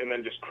finger and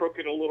then just crook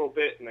it a little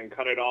bit and then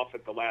cut it off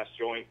at the last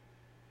joint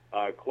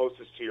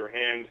closest to your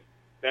hand,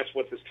 that's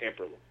what this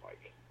tamper looked like.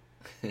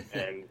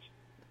 And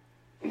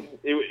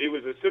it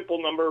was a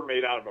simple number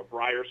made out of a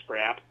briar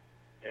scrap.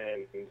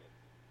 And,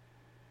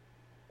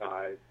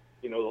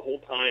 the whole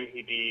time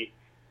he'd be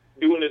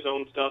doing his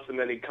own stuff, and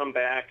then he'd come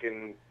back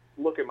and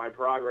look at my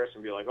progress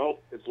and be like, oh,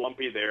 it's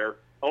lumpy there.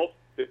 Oh,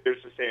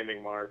 there's the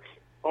sanding mark.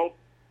 Oh,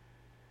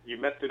 you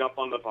messed it up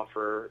on the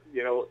buffer,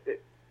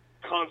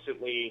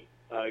 constantly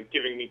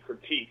giving me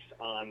critiques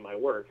on my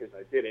work as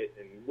I did it.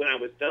 And when I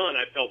was done,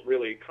 I felt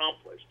really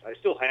accomplished. I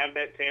still have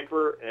that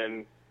tamper,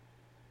 and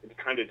it's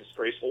kind of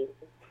disgraceful.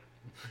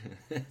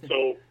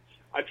 So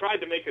I tried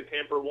to make a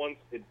tamper once.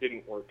 It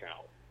didn't work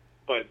out.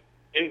 But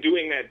in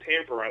doing that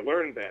tamper, I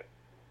learned that,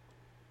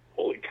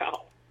 holy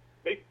cow,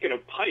 making a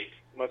pipe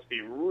must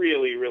be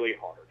really, really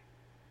hard.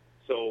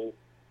 So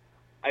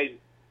I'd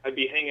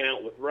be hanging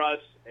out with Russ,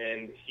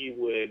 and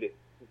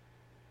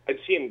I'd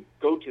see him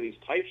go to these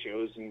pipe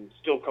shows and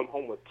still come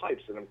home with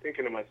pipes. And I'm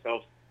thinking to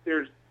myself,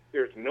 there's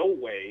no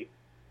way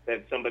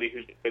that somebody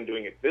who's been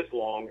doing it this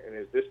long and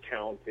is this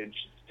talented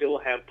should still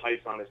have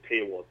pipes on his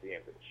table at the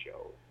end of the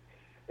show.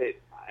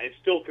 I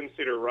still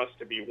consider Russ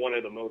to be one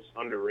of the most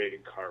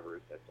underrated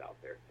carvers that's out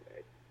there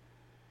today.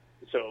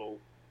 So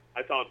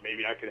I thought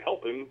maybe I could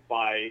help him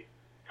by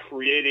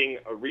creating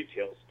a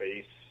retail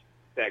space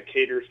that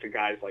caters to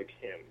guys like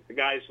him, the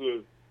guys who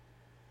have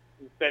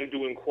been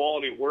doing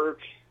quality work,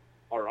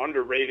 are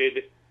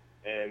underrated,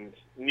 and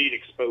need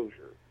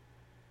exposure.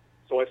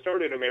 So I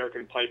started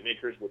American Pipe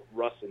Makers with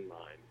Russ in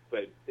mind,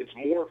 but it's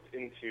morphed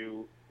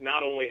into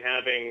not only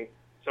having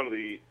some of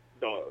the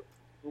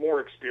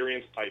more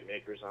experienced pipe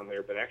makers on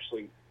there, but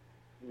actually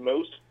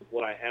most of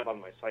what I have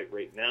on my site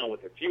right now,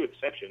 with a few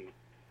exceptions,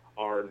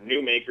 are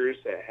new makers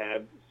that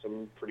have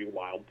some pretty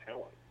wild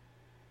talent.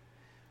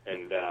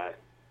 And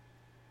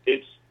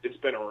it's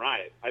been a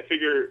riot. I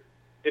figure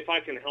if I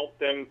can help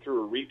them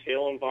through a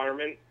retail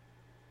environment,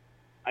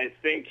 I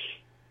think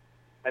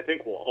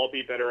we'll all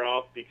be better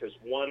off, because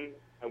one,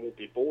 I won't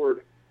be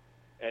bored,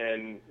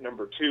 and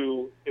number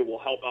two, it will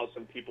help out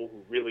some people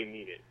who really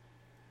need it.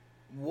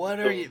 What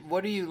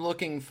are you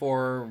looking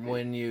for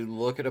when you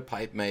look at a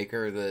pipe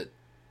maker that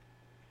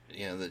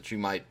you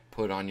might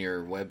put on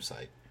your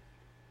website?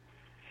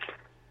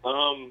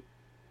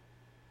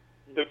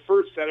 The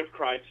first set of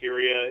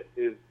criteria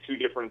is two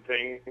different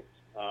things.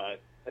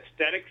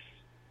 Aesthetics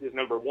is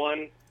number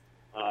one,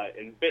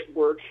 and bit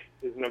work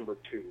is number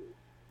two.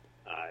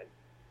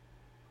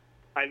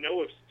 I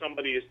know if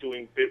somebody is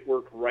doing bit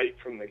work right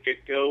from the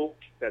get-go,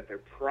 that they're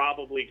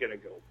probably going to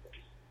go for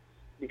it,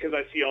 because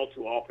I see all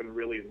too often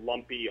really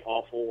lumpy,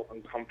 awful,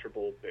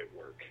 uncomfortable bit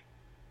work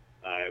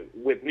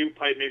with new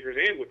pipe makers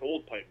and with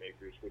old pipe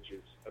makers, which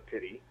is a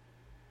pity.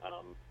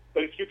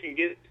 But if you can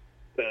get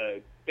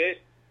the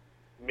bit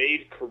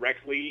made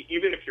correctly,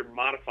 even if you're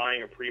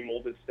modifying a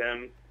pre-molded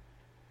stem,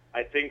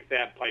 I think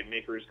that pipe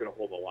maker is going to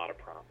hold a lot of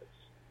promise.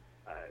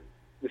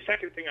 The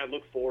second thing I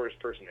look for is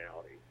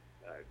personality,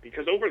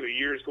 because over the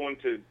years going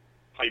to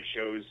pipe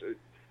shows,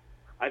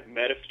 I've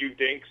met a few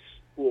dinks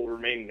who will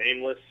remain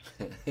nameless.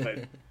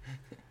 But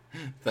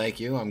thank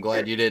you. I'm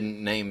glad you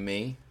didn't name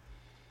me.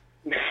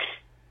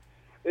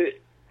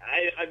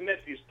 I've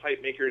met these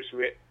pipe makers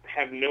who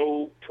have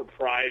no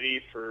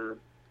propriety for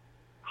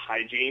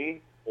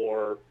hygiene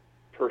or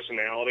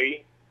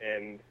personality,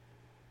 and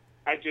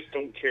I just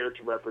don't care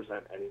to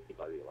represent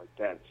anybody like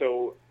that.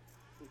 So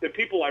the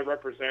people I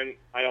represent,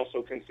 I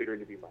also consider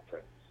to be my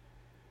friends.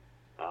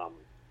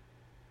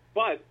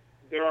 But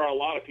there are a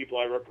lot of people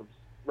I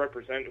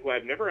represent who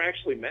I've never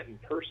actually met in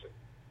person.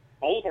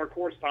 All of our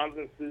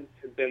correspondences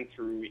have been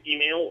through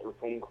email or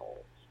phone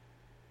calls.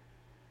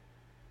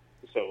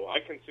 So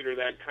I consider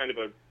that kind of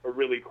a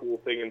really cool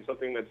thing, and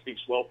something that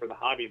speaks well for the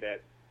hobby,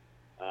 that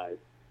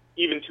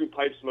even two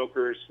pipe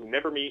smokers who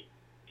never meet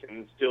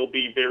can still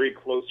be very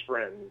close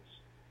friends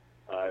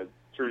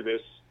through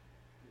this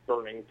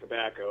burning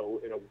tobacco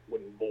in a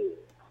wooden bowl.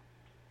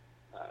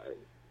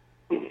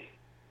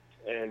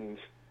 And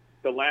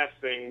the last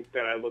thing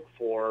that I look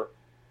for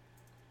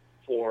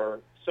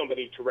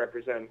somebody to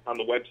represent on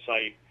the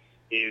website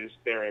is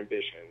their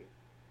ambition.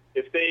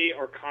 If they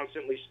are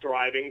constantly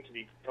striving to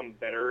become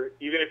better,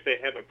 even if they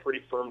have a pretty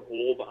firm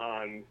hold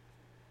on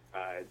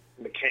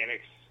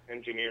mechanics,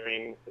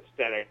 engineering,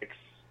 aesthetics,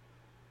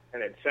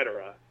 and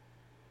etc.,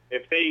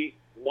 if they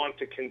want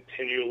to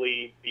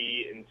continually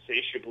be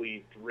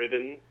insatiably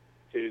driven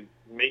to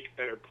make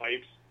better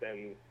pipes,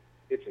 then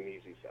it's an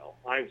easy sell.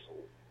 I'm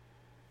sold.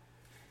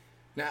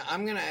 Now,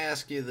 I'm going to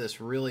ask you this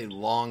really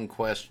long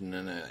question,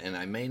 and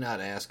I may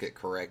not ask it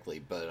correctly,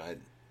 but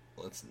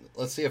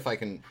let's see if I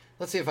can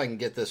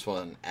get this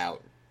one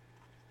out,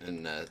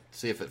 and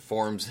see if it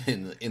forms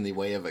in the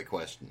way of a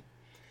question.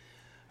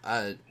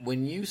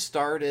 When you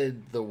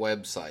started the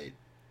website,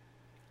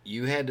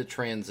 you had to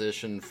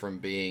transition from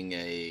being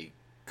a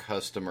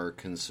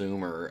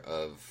consumer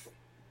of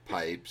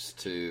pipes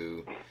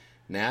to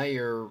now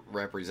you're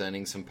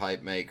representing some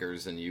pipe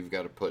makers, and you've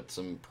got to put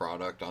some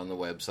product on the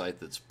website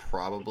that's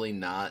probably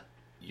not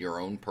your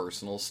own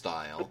personal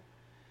style.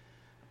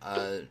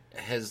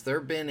 Has there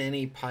been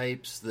any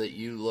pipes that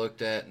you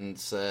looked at and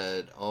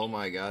said, oh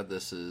my God,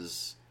 this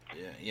is,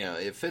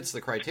 it fits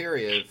the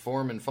criteria,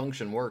 form and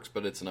function works,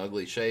 but it's an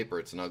ugly shape, or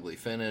it's an ugly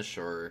finish,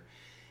 or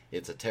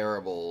it's a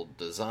terrible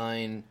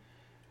design.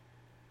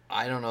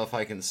 I don't know if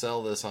I can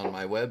sell this on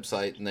my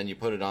website, and then you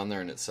put it on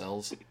there and it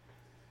sells?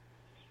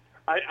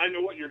 I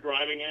know what you're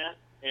driving at,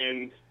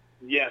 and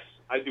yes,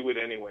 I do it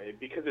anyway,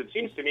 because it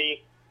seems to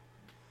me,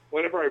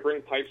 whenever I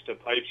bring pipes to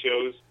pipe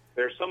shows,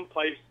 there are some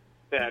pipes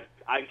that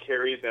I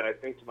carry that I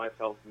think to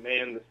myself,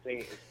 man, this thing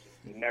is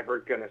just never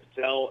going to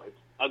sell. It's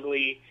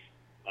ugly.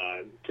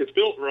 It's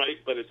built right,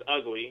 but it's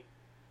ugly.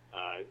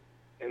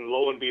 And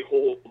lo and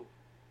behold,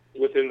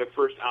 within the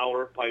first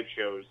hour of pipe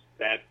shows,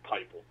 that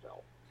pipe will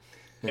sell.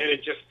 And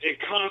it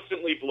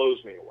constantly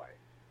blows me away.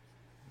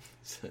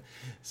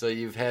 So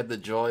you've had the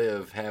joy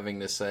of having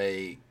to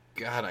say,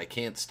 God, I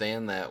can't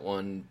stand that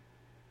one,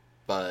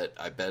 but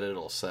I bet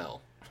it'll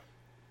sell.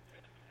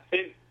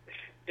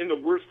 In the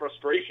worst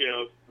frustration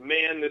of,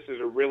 man, this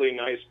is a really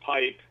nice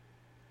pipe.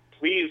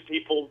 Please,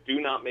 people, do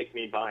not make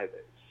me buy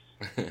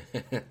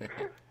this.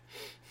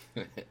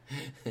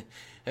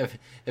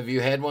 Have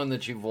you had one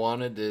that you've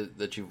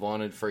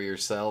wanted for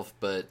yourself,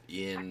 but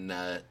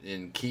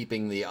in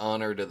keeping the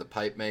honor to the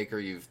pipe maker,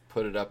 you've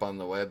put it up on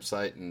the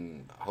website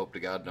and hope to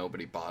God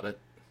nobody bought it?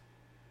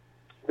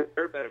 There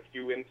have been a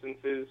few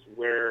instances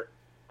where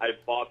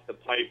I've bought the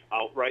pipe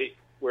outright,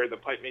 where the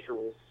pipe maker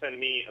will send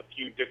me a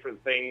few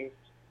different things,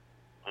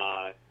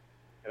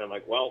 and I'm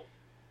like, well,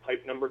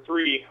 pipe number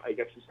 3, I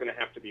guess it's going to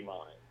have to be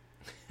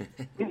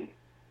mine.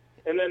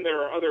 And then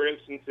there are other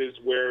instances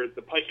where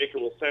the pipe maker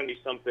will send me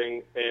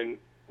something, and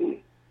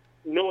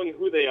knowing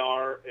who they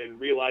are and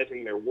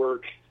realizing their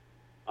work,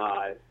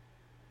 I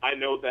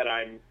know that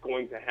I'm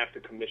going to have to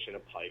commission a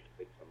pipe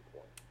at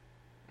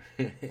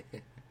some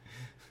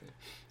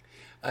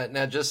point.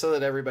 Now, just so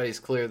that everybody's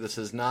clear, this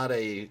is not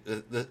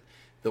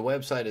the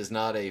website is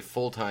not a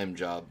full-time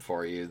job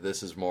for you.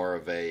 This is more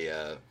of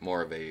a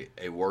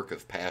work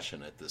of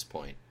passion at this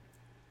point.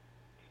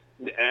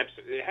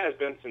 It has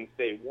been since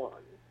day one.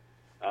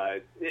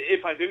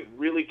 If I didn't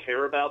really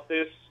care about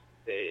this,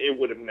 it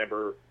would have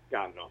never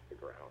gotten off the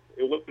ground.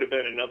 It would have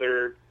been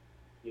another,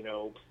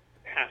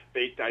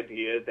 half-baked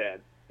idea that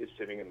is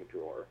sitting in the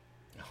drawer.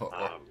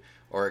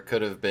 Or it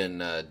could have been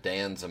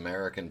Dan's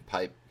American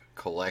Pipe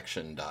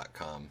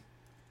Collection.com.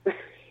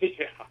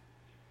 Yeah.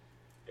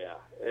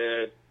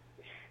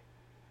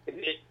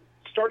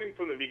 Starting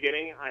from the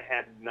beginning, I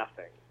had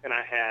nothing, and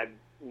I had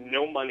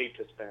no money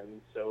to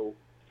spend. So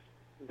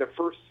the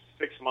first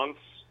 6 months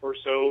or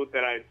so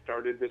that I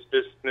started this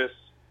business,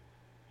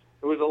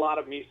 it was a lot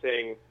of me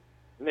saying,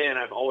 man,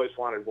 I've always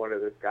wanted one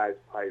of this guy's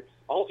pipes.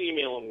 I'll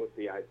email him with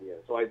the idea.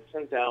 So I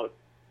sent out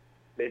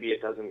maybe a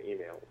dozen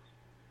emails,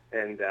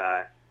 and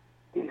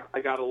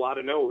I got a lot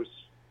of no's.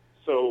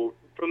 So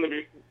from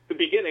the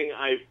beginning,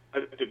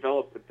 I've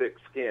developed a thick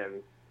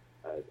skin.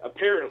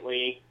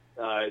 Apparently,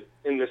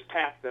 in this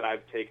path that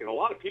I've taken, a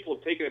lot of people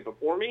have taken it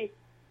before me,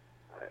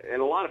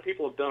 and a lot of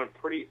people have done a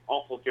pretty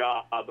awful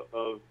job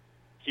of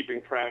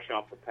keeping trash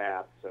off the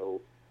path. So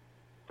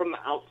from the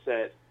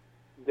outset,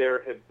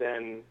 there have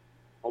been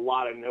a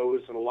lot of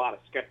no's and a lot of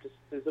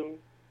skepticism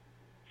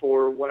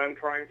for what I'm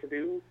trying to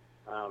do.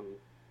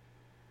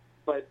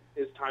 But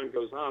as time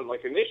goes on,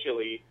 like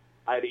initially,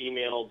 I'd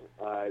emailed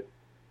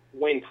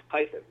Wayne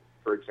Tyson,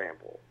 for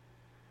example.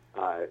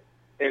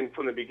 And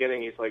from the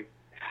beginning, he's like,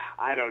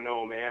 I don't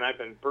know, man. I've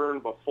been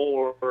burned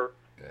before.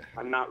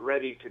 I'm not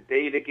ready to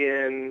date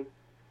again.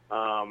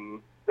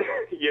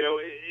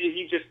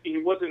 He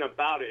wasn't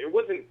about it. It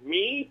wasn't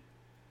me.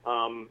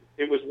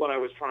 It was what I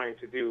was trying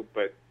to do.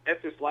 But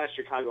at this last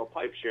Chicago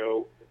Pipe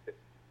Show,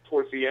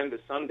 towards the end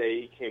of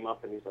Sunday, he came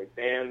up and he's like,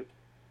 Dan,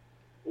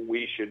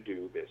 we should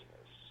do business.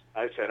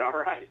 I said, all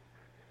right,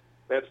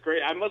 that's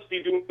great. I must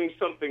be doing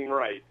something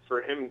right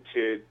for him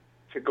to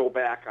go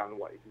back on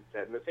what he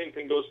said. And the same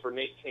thing goes for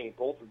Nate King.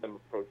 Both of them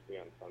approached me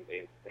on Sunday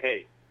and said,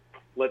 hey,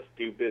 let's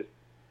do business.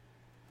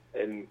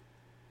 And,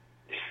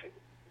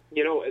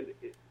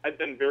 I've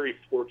been very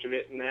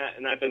fortunate in that,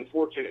 and I've been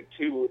fortunate,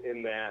 too,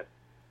 in that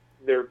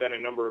there have been a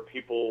number of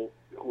people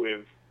who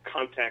have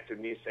contacted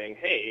me saying,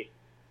 hey,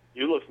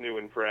 you look new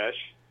and fresh.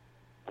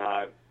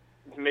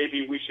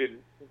 Maybe we should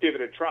give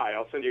it a try.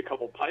 I'll send you a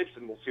couple pipes,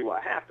 and we'll see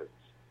what happens.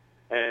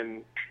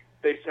 And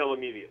they sell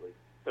immediately.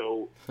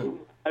 So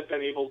I've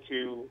been able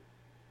to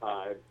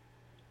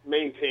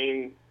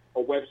maintain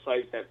a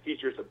website that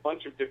features a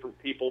bunch of different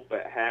people,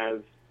 but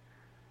has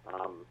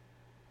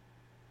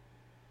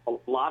a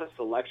lot of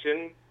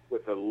selection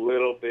with a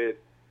little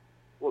bit,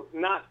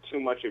 not too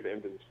much of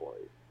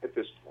inventory at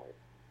this point.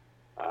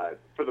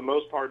 For the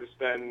most part, it's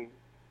been,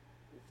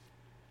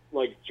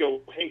 like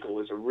Joe Hinkle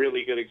is a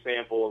really good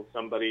example of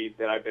somebody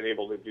that I've been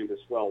able to do this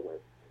well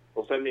with.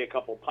 They'll send me a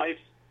couple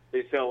pipes,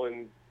 they sell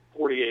in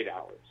 48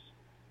 hours.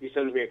 He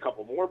sends me a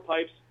couple more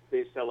pipes,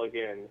 they sell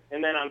again.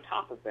 And then on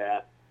top of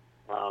that,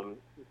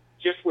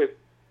 just with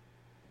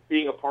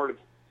being a part of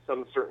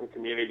some certain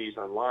communities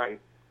online,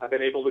 I've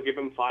been able to give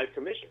him 5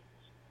 commissions.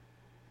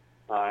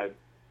 I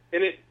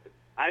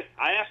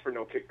ask for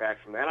no kickback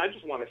from that. I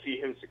just want to see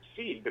him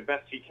succeed the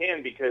best he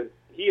can, because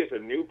he is a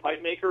new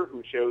pipe maker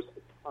who shows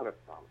a ton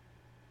of promise.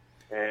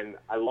 And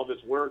I love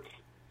his work.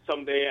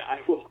 Someday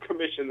I will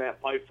commission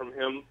that pipe from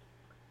him.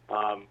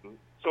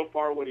 So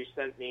far what he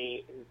sent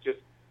me,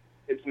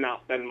 it's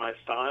not been my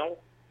style.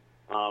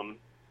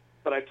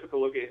 But I took a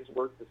look at his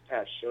work this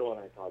past show, and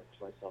I thought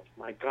to myself,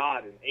 my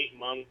God, in 8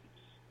 months,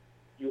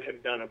 you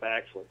have done a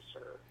backflip,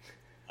 sir.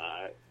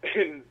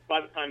 And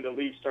by the time the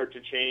leaves start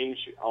to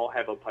change, I'll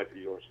have a pipe of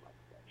yours in my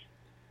collection.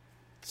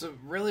 So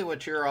really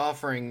what you're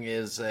offering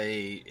is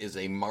a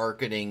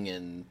marketing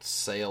and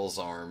sales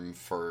arm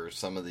for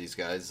some of these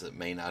guys that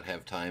may not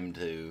have time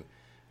to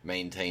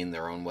maintain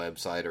their own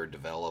website or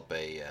develop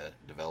a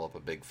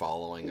big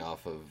following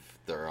off of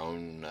their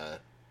own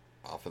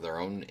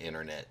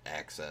internet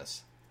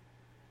access.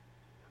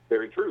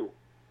 Very true.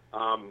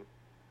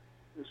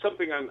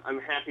 Something I'm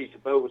happy to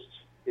boast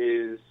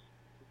is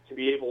to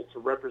be able to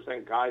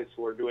represent guys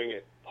who are doing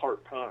it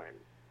part-time.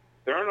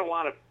 There aren't a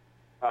lot of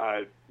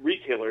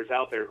retailers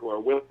out there who are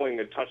willing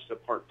to touch the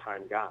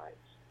part-time guys.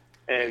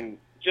 And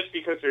just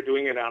because they're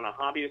doing it on a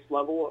hobbyist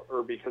level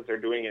or because they're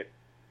doing it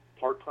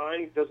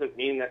part-time doesn't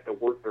mean that the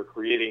work they're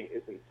creating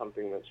isn't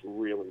something that's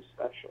really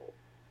special.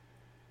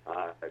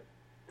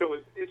 So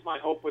it's my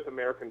hope with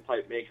American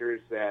Pipe Makers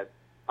that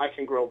I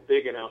can grow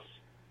big enough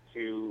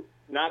to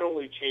not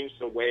only change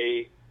the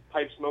way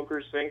pipe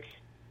smokers think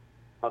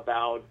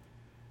about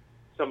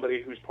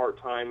somebody who's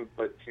part-time,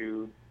 but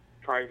to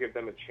try and give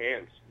them a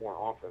chance more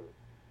often.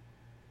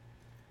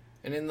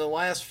 And in the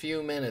last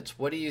few minutes,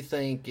 what do you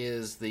think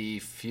is the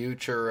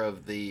future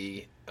of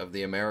the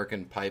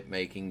American pipe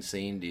making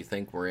scene? Do you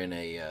think we're in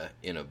a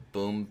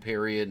boom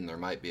period and there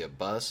might be a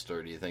bust,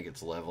 or do you think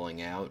it's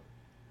leveling out?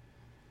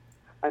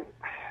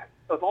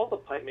 Of all the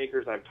pipe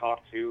makers I've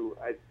talked to,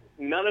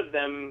 none of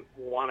them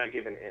want to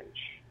give an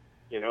inch.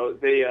 You know,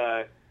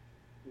 they're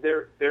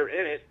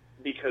in it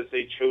because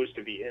they chose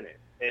to be in it,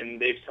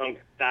 and they've sunk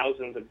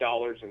thousands of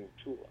dollars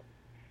into it.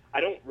 I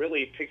don't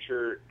really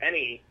picture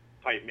any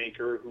pipe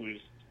maker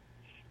who's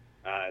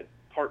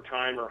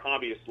part-time or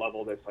hobbyist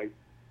level that's like,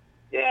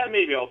 yeah,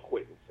 maybe I'll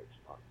quit in 6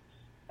 months.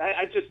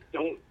 I just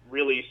don't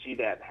really see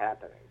that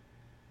happening.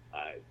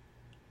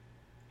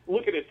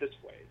 Look at it this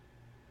way.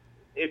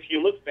 If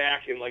you look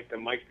back in like the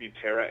Mike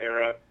Butera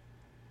era,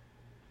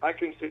 I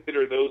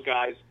consider those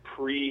guys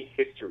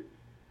pre-history.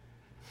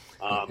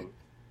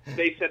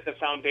 They set the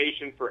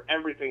foundation for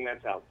everything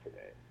that's out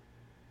today.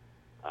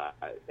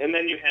 And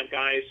then you have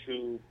guys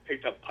who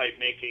picked up pipe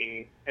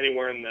making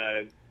anywhere in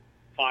the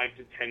 5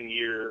 to 10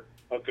 year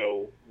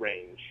ago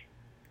range,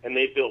 and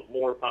they built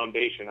more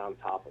foundation on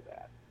top of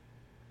that.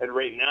 And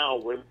right now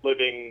we're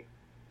living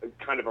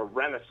kind of a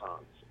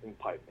renaissance in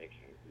pipe making.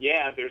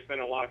 Yeah, there's been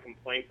a lot of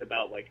complaints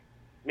about like,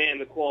 man,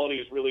 the quality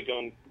has really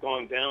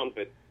gone down,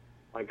 but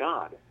my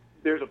God,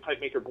 there's a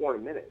pipe maker born a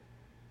minute.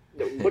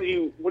 What do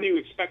you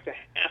expect to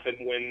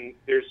happen when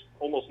there's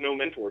almost no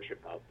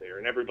mentorship out there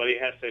and everybody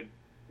has to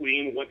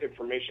glean what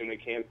information they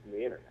can from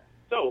the internet?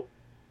 So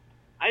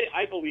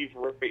I believe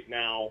right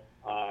now,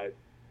 I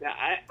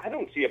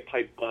don't see a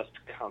pipe bust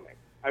coming.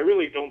 I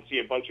really don't see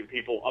a bunch of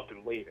people up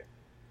and leaving.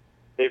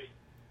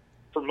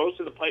 For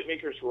most of the pipe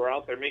makers who are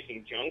out there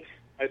making junk,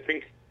 I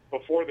think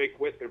before they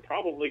quit, they're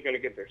probably going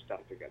to get their stuff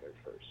together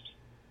first.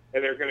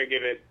 And they're going to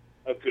give it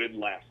a good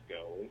last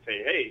go and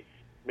say, hey,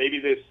 maybe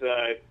this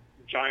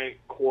giant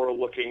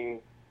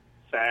core-looking,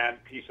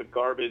 sad piece of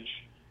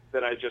garbage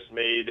that I just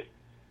made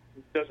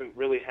doesn't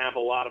really have a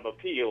lot of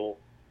appeal.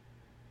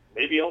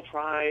 Maybe I'll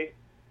try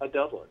a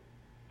Dublin.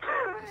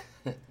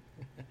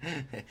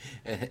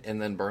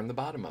 And then burn the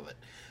bottom of it.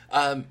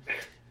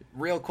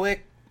 Real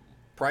quick,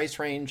 price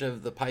range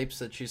of the pipes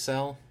that you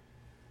sell?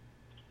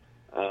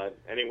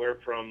 Anywhere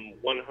from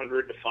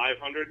 $100 to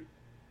 $500.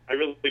 I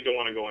really don't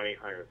want to go any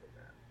higher than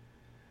that.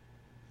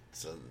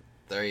 So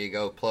there you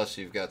go. Plus,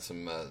 you've got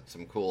some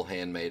cool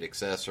handmade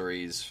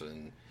accessories,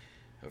 and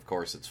of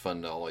course, it's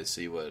fun to always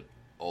see what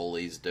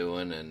Ole's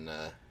doing, and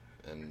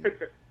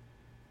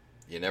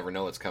you never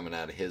know what's coming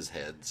out of his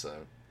head.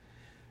 So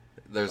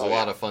there's a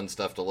lot of fun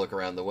stuff to look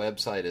around. The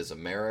website is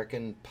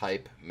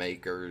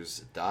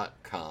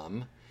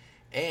AmericanPipemakers.com.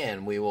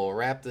 And we will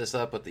wrap this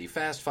up with the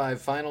Fast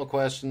 5 final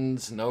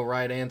questions. No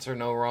right answer,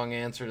 no wrong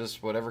answer,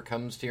 just whatever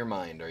comes to your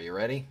mind. Are you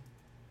ready?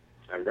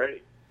 I'm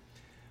ready.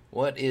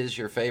 What is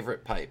your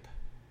favorite pipe?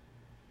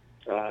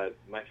 My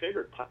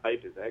favorite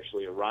pipe is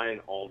actually a Ryan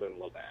Alden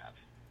Labatt.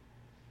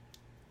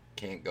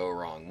 Can't go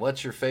wrong.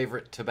 What's your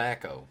favorite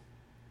tobacco?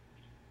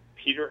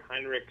 Peter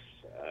Heinrich's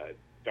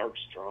Dark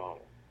Strong.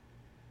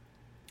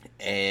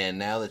 And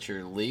now that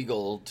you're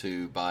legal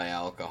to buy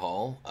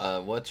alcohol,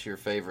 what's your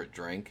favorite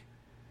drink?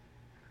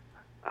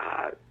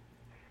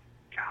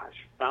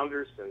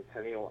 Founders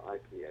Centennial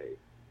IPA.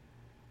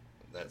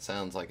 That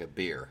sounds like a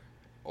beer,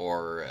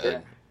 or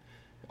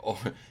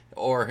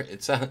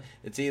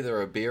it's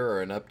either a beer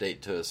or an update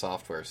to a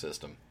software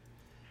system.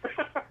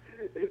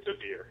 It's a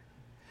beer.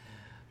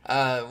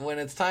 When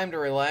it's time to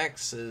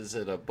relax, is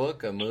it a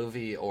book, a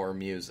movie, or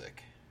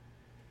music?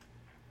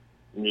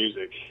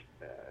 Music.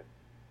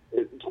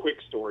 Quick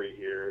story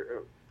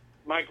here.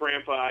 My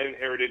grandpa, I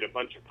inherited a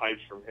bunch of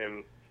pipes from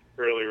him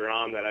earlier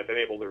on that I've been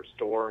able to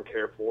restore and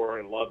care for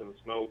and love and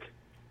smoke.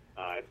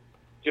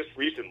 Just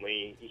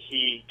recently,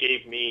 he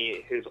gave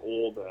me his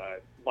old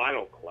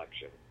vinyl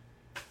collection.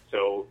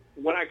 So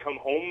when I come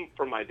home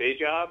from my day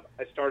job,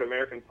 I start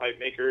American Pipe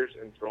Makers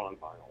and throw on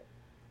vinyl.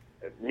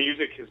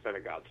 Music has been a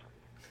godsend.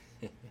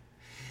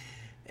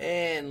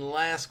 And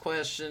last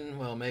question,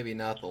 well, maybe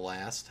not the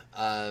last.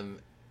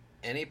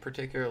 Any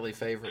particularly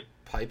favorite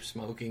pipe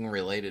smoking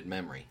related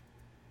memory?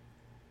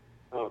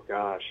 Oh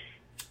gosh,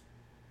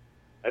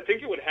 I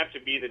think it would have to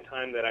be the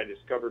time that I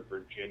discovered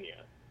Virginia.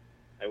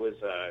 I was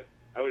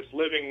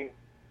living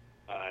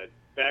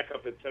back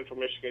up at Central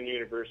Michigan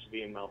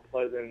University in Mount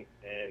Pleasant,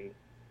 and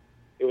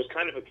it was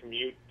kind of a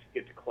commute to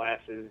get to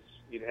classes.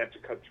 You'd have to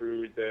cut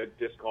through the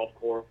disc golf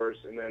course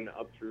and then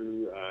up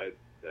through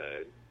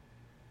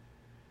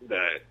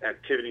the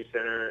activity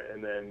center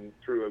and then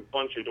through a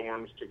bunch of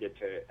dorms to get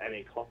to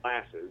any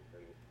classes.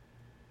 And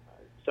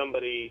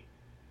somebody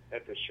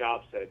at the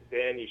shop said,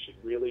 Dan, you should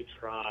really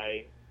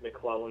try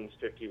McClellan's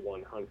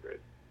 5100.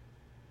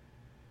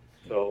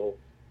 So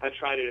I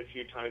tried it a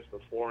few times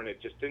before, and it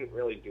just didn't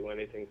really do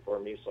anything for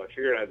me. So I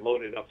figured I'd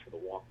load it up for the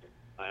walk to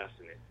class,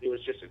 and it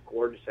was just a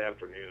gorgeous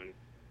afternoon.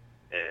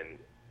 And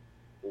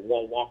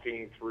while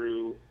walking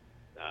through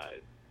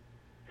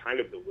kind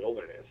of the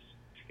wilderness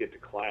to get to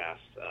class,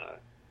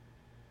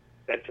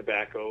 that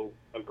tobacco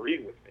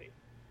agreed with me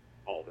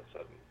all of a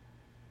sudden.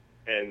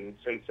 And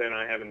since then,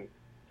 I haven't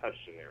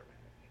touched an aromatic.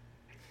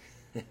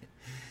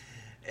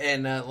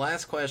 And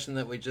last question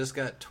that we just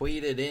got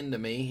tweeted into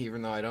me,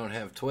 even though I don't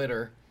have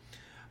Twitter.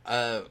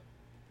 When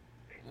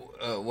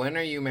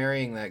are you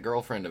marrying that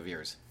girlfriend of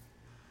yours?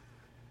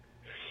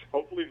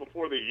 Hopefully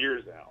before the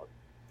year's out.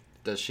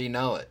 Does she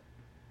know it?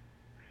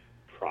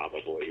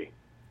 Probably.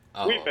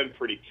 Oh. We've been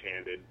pretty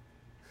candid.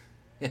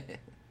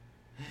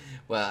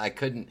 Well, I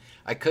couldn't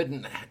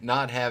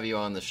not have you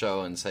on the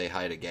show and say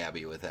hi to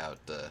Gabby without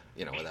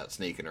without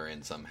sneaking her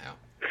in somehow.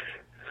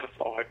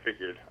 Oh, I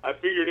figured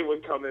it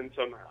would come in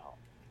somehow.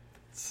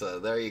 So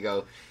there you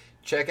go.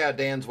 Check out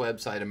Dan's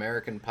website,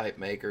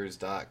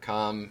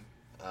 AmericanPipemakers.com.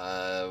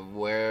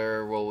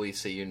 Where will we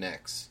see you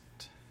next?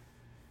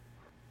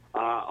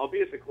 I'll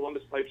be at the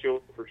Columbus Pipe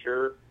Show for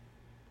sure.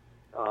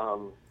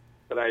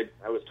 But I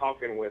was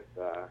talking with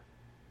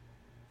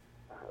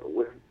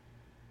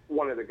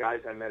one of the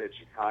guys I met at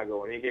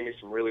Chicago, and he gave me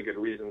some really good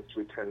reasons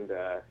to attend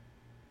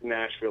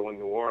Nashville and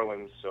New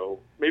Orleans. So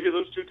maybe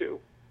those two too.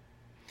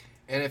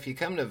 And if you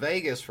come to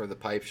Vegas for the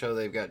Pipe Show,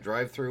 they've got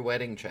drive-through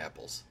wedding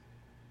chapels.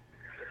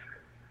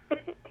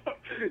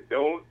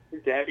 Don't,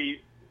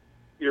 Gabby,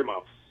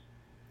 earmuffs.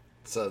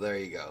 So there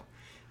you go.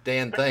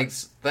 Dan,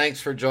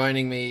 thanks for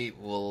joining me.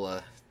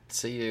 We'll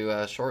see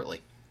you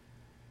shortly.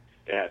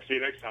 Yeah, see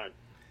you next time.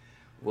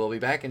 We'll be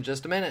back in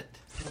just a minute.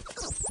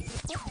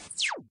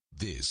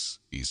 This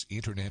is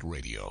Internet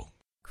Radio.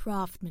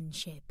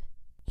 Craftsmanship,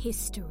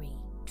 history,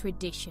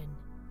 tradition.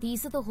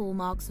 These are the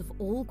hallmarks of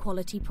all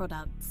quality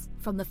products.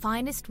 From the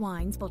finest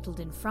wines bottled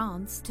in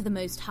France to the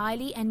most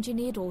highly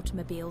engineered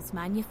automobiles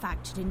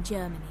manufactured in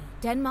Germany,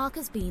 Denmark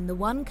has been the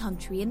one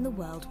country in the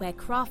world where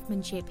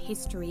craftsmanship,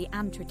 history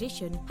and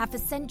tradition have for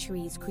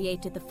centuries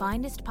created the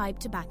finest pipe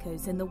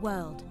tobaccos in the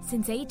world.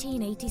 Since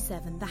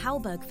 1887, the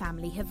Hallberg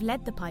family have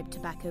led the pipe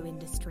tobacco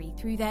industry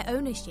through their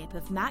ownership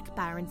of Mac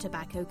Baren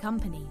Tobacco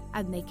Company,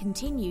 and they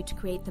continue to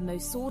create the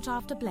most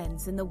sought-after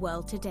blends in the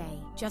world today,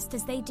 just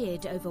as they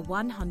did over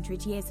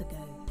 100 years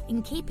ago.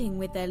 In keeping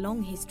with their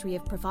long history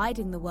of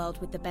providing the world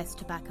with the best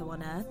tobacco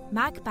on earth,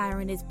 Mac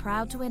Baren is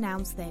proud to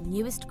announce their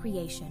newest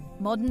creation,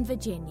 Modern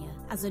Virginia,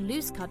 as a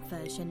loose-cut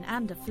version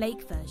and a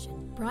flake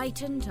version.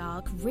 Bright and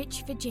dark,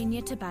 rich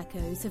Virginia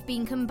tobaccos have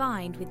been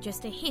combined with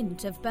just a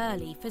hint of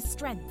burley for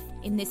strength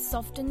in this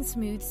soft and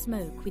smooth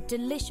smoke with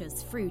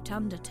delicious fruit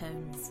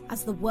undertones.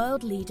 As the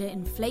world leader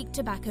in flake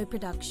tobacco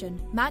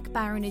production, Mac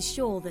Baren is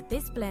sure that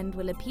this blend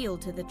will appeal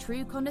to the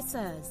true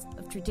connoisseurs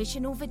of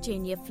traditional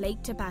Virginia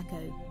flake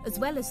tobacco, as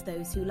well as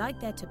those who like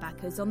their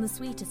tobaccos on the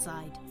sweeter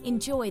side.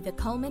 Enjoy the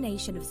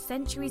culmination of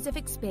centuries of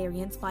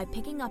experience by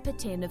picking up a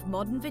tin of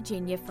Modern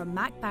Virginia from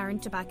Mac Baren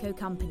Tobacco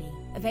Company.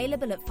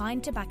 Available at fine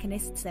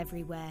tobacconists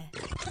everywhere.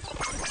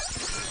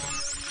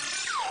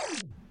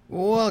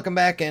 Welcome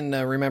back, and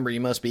remember,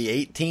 you must be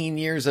 18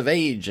 years of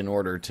age in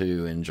order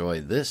to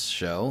enjoy this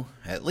show.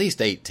 At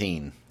least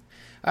 18.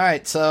 All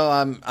right, so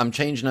I'm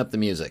changing up the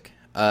music.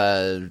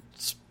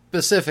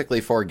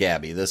 Specifically for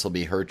Gabby. This will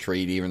be her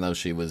treat, even though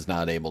she was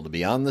not able to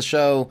be on the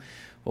show.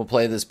 We'll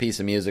play this piece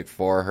of music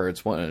for her.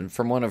 It's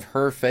from one of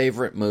her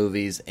favorite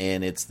movies,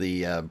 and it's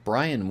the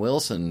Brian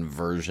Wilson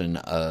version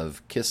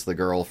of Kiss the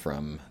Girl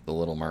from The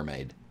Little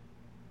Mermaid.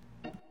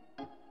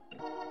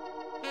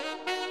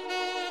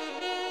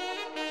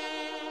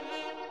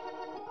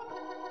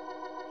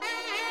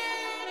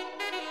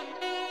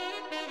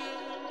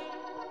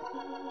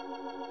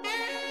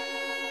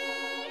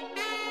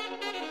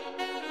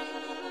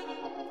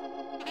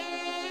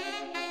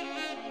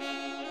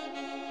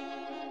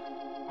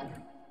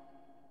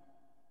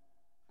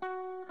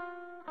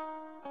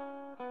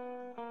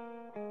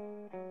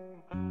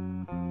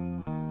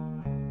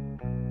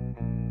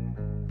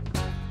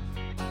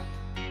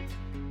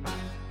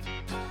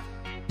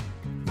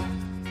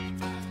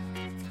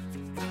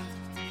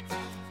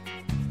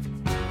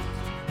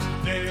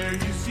 There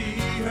you see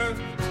her,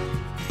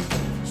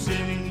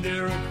 sitting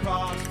there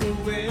across the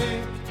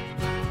way.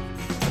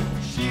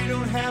 She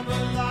don't have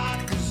a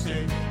lot to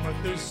say, but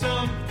There's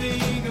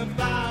something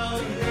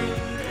about her,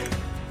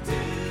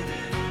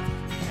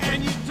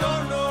 and you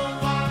don't know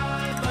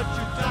why, but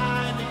you're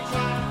dying to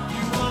try.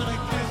 You wanna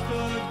kiss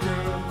the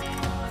girl.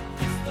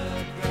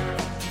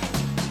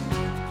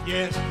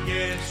 Yes,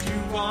 yes, you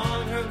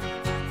want her.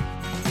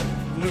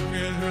 Look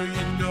at her,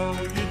 you know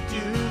you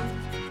do.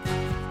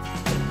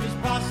 It's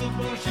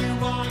possible she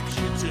wants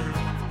you to.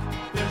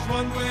 There's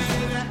one way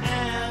to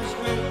ask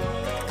her.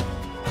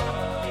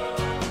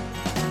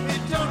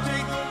 It don't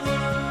take a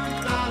word,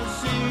 not a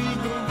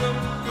single word.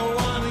 Go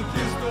on and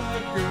kiss the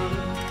girl.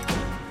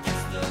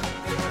 Kiss the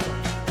girl.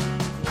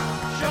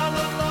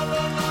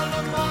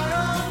 Sha-la-la-la-la-la, my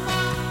oh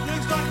my.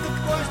 Looks like the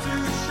boy's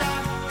too shy.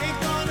 Ain't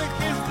gonna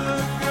kiss the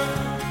girl.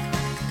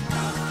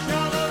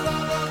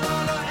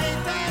 Sha-la-la-la-la-la,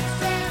 ain't that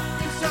sad?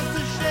 It's such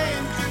a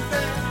shame to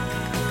bear.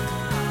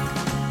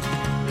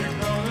 You're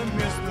gonna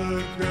miss the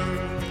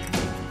girl.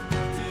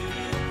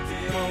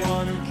 Go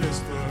on and kiss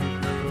the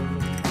girl.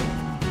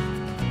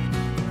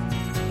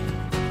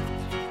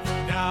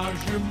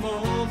 Now's your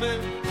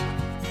moment,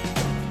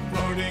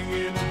 floating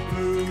in a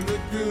blue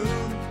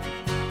lagoon.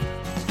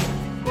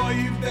 Boy,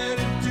 you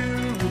better do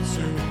it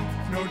soon.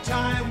 No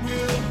time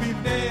will be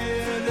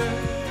better.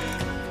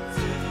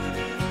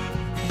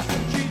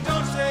 She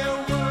don't say a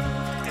word,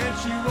 and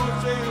she won't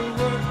say a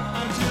word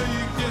until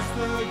you kiss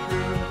the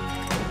girl.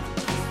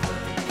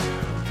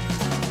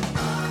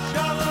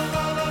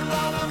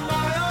 Sha-la-la-la-la-la,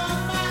 my oh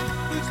my.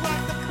 Looks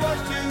like the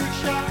boy's too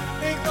shy.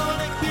 Ain't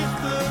gonna kiss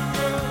the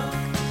girl.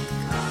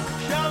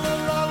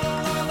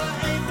 Sha-la-la-la-la-la,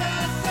 ain't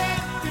that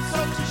sad? It's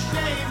such a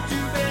shame to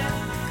bear.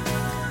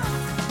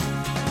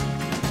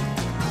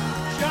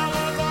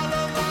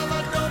 Sha-la-la-la-la-la,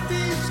 don't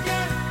be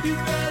scared. You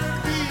better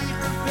be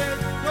prepared.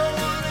 Go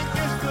on and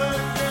kiss the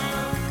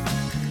girl.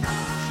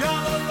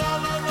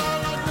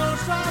 Sha-la-la-la-la-la, don't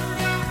stop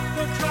now.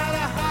 Don't try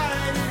to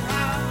hide it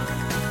how.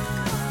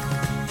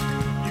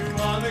 You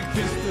wanna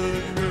kiss the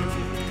girl.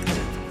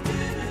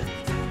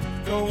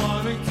 Go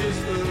on and kiss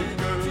the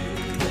girl.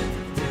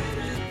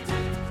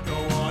 Go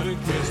on and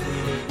kiss the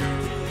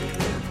girl.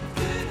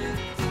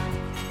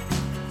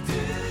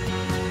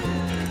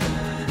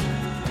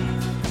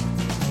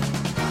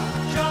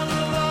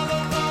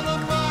 Sha-la-la-la-la-la,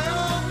 my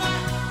oh my.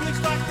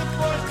 Looks like the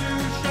boy's too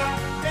shy.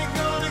 Ain't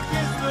gonna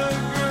kiss the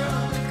girl.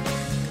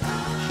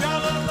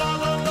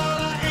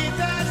 Sha-la-la-la-la-la, ain't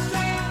that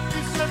sad?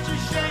 It's such a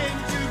shame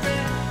to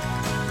bear.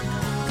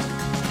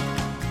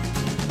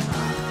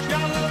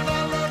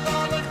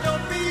 Sha-la-la-la-la-la,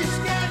 don't be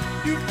scared.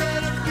 You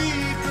better be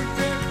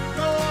prepared.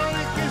 Go on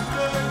and kiss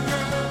the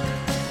girl.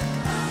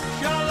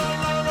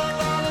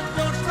 Sha-la-la-la-la-la,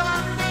 don't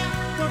stop now.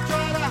 Don't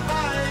try to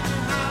hide it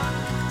now.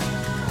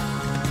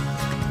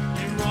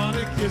 You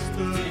wanna kiss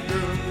the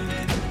girl.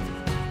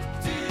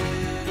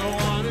 Go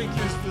on and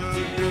kiss the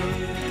girl.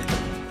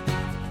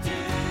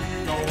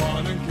 Go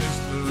on and kiss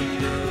the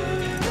girl.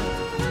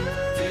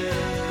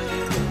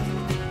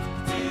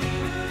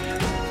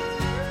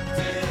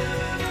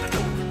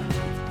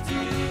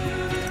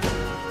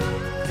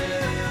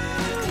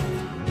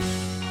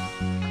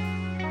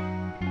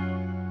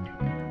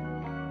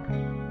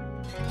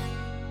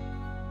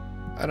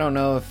 I don't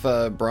know if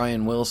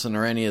Brian Wilson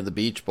or any of the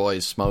Beach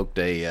Boys smoked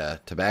a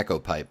tobacco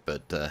pipe,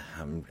 but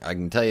I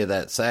can tell you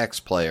that sax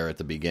player at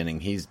the beginning,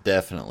 he's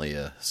definitely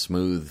a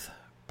smooth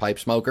pipe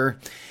smoker.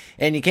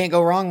 And you can't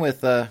go wrong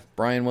with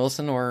Brian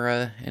Wilson or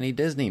any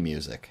Disney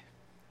music.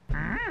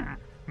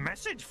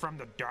 Message from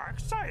the dark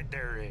side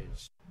there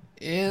is.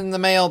 In the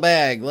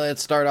mailbag,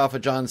 let's start off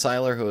with John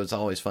Seiler, who is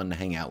always fun to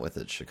hang out with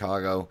at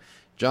Chicago.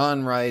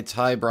 John writes,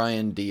 "Hi,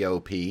 Brian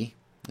DOP."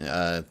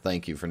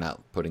 Thank you for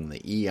not putting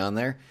the E on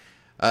there.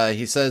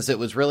 He says, "It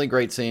was really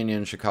great seeing you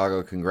in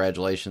Chicago.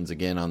 Congratulations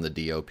again on the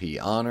DOP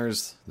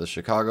honors. The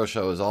Chicago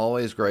show is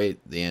always great.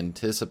 The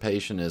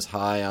anticipation is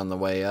high on the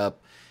way up,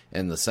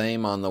 and the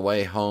same on the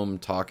way home,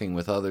 talking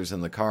with others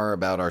in the car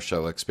about our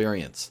show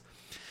experience.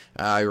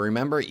 I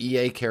remember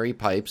EA carry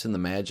pipes in the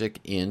Magic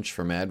Inch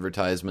from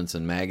advertisements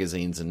in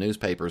magazines and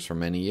newspapers from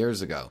many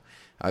years ago.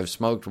 I've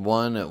smoked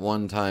one at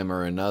one time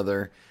or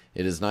another.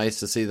 It is nice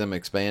to see them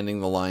expanding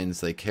the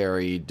lines they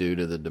carry due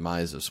to the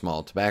demise of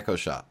small tobacco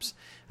shops.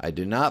 I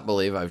do not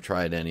believe I've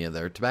tried any of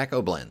their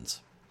tobacco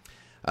blends.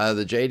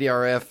 The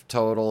JDRF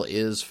total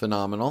is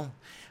phenomenal.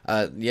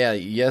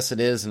 Yes, it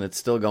is, and it's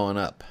still going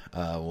up.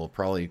 We'll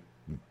probably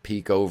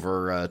peak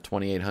over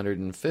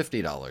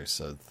 $2,850,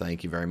 so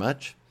thank you very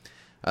much."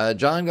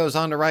 John goes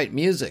on to write,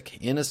 "Music.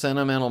 In a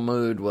sentimental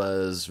mood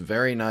was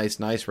very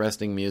nice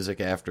resting music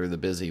after the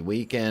busy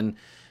weekend.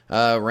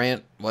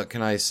 Rant, what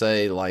can I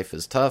say? Life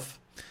is tough.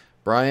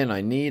 Brian, I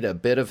need a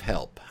bit of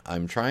help.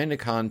 I'm trying to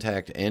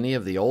contact any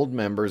of the old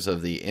members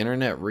of the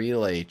Internet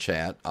Relay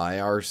Chat,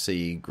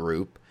 IRC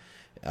group,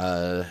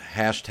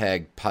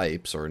 hashtag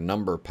pipes or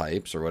number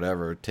pipes or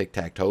whatever,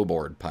 tic-tac-toe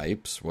board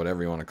pipes,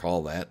 whatever you want to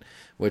call that,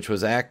 which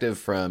was active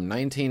from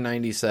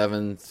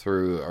 1997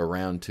 through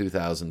around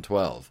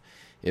 2012.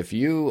 If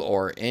you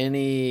or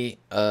any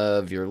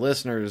of your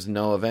listeners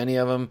know of any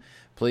of them,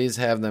 please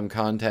have them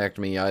contact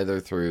me either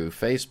through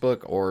Facebook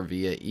or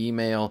via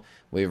email.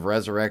 We've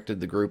resurrected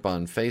the group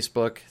on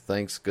Facebook.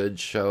 Thanks, good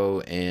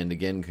show, and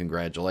again,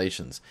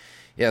 congratulations.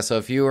 Yeah, so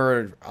if you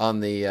are on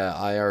the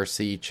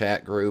IRC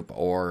chat group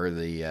or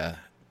the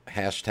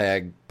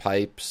hashtag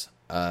Pipes,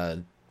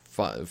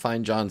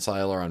 find John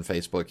Seiler on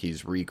Facebook.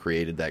 He's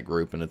recreated that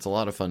group, and it's a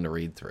lot of fun to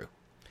read through.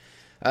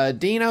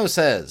 Dino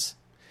says,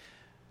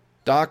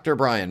 Dr.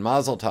 Brian,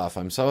 Mazel Tov,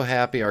 I'm so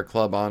happy our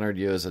club honored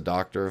you as a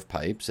Doctor of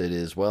Pipes. It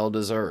is well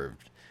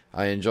deserved.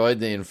 I enjoyed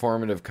the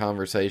informative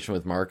conversation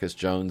with Marcus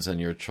Jones, and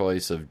your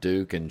choice of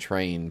Duke and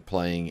Train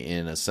playing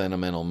in a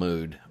sentimental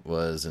mood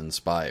was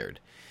inspired.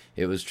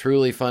 It was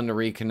truly fun to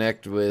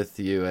reconnect with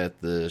you at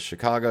the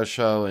Chicago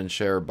show and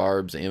share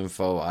Barb's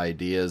info,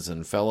 ideas,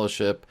 and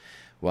fellowship.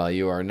 While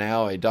you are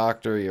now a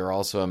doctor, you're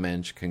also a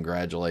mensch.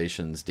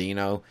 Congratulations,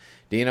 Dino.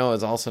 Dino,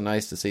 it's also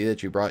nice to see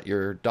that you brought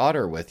your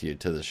daughter with you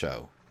to the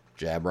show.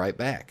 Jab right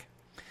back.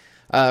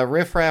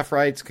 Riff Raff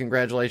writes,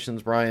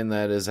 congratulations, Brian.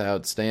 That is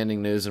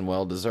outstanding news and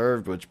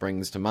well-deserved, which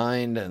brings to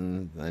mind,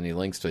 and then he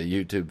links to a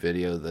YouTube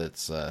video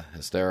that's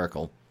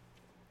hysterical.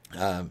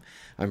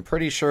 I'm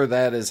pretty sure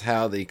that is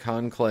how the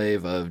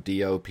conclave of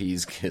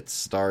DOPs gets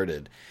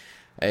started.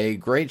 A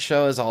great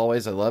show as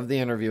always. I love the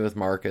interview with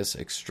Marcus.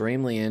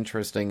 Extremely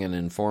interesting and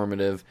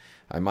informative.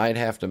 I might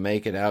have to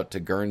make it out to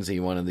Guernsey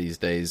one of these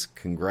days.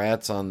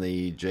 Congrats on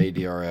the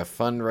JDRF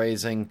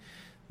fundraising.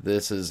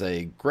 This is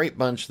a great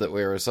bunch that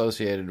we're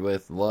associated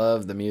with.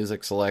 Love the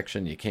music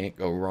selection. You can't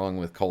go wrong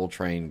with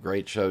Coltrane.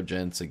 Great show,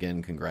 gents.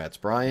 Again, congrats,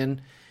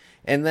 Brian.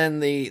 And then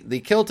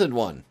the kilted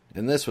one.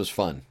 And this was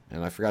fun,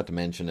 and I forgot to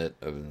mention it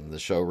in the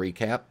show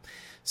recap.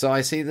 So I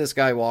see this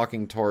guy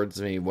walking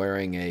towards me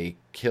wearing a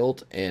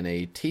kilt and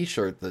a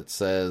t-shirt that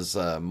says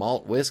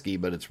malt whiskey,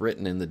 but it's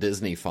written in the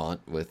Disney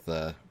font with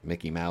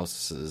Mickey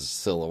Mouse's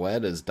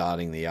silhouette as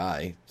dotting the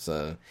I.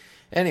 So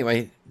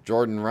anyway,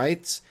 Jordan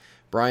writes,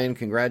 Brian,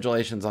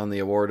 congratulations on the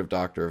award of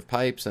Doctor of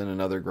Pipes and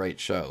another great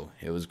show.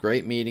 It was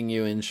great meeting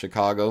you in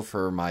Chicago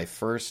for my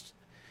first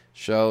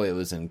show. It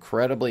was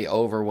incredibly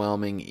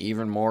overwhelming,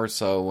 even more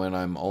so when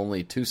I'm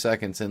only 2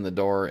 seconds in the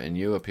door and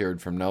you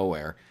appeared from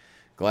nowhere.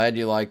 Glad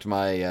you liked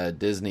my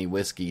Disney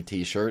whiskey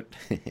t-shirt.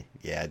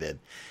 Yeah, I did.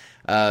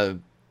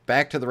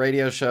 Back to the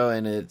radio show,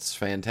 and it's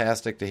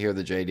fantastic to hear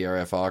the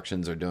JDRF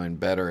auctions are doing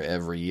better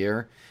every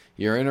year.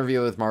 Your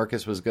interview with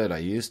Marcus was good. I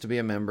used to be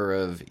a member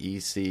of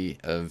EA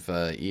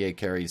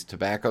Carey's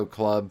Tobacco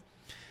Club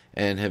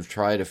and have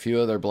tried a few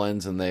other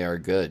blends, and they are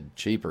good.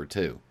 Cheaper,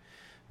 too.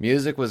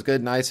 Music was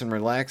good, nice, and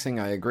relaxing.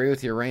 I agree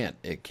with your rant.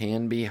 It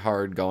can be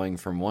hard going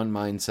from one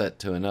mindset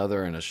to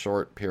another in a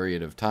short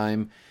period of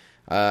time.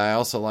 I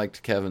also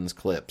liked Kevin's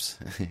clips.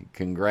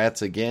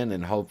 Congrats again,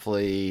 and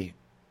hopefully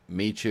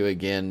meet you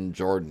again,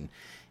 Jordan.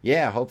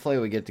 Yeah, hopefully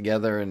we get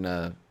together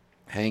and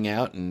hang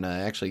out and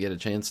actually get a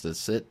chance to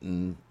sit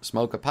and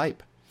smoke a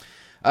pipe.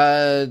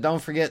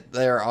 Don't forget,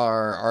 there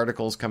are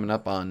articles coming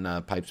up on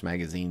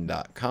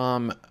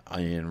PipesMagazine.com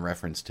in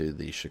reference to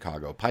the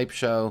Chicago Pipe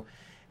Show.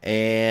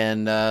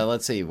 And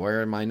let's see,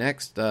 where am I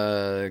next?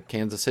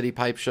 Kansas City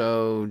Pipe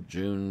Show,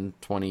 June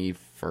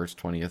 21st,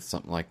 20th,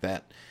 something like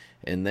that.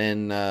 And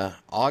then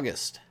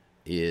August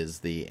is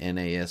the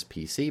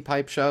NASPC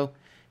Pipe Show.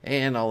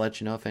 And I'll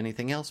let you know if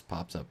anything else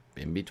pops up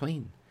in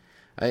between.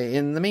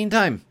 In the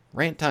meantime,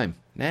 rant time.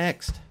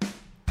 Next.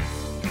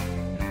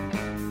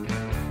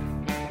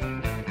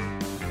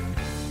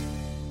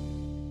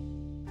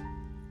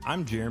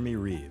 I'm Jeremy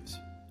Reeves,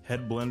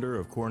 head blender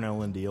of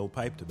Cornell & Deal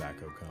Pipe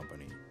Tobacco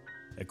Company.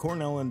 At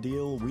Cornell &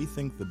 Deal, we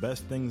think the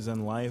best things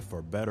in life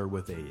are better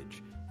with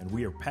age, and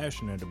we are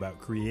passionate about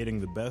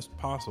creating the best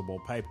possible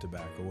pipe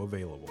tobacco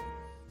available.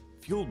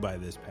 Fueled by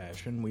this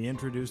passion, we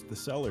introduced the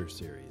Cellar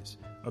Series,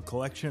 a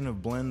collection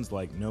of blends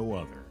like no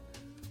other.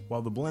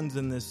 While the blends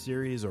in this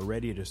series are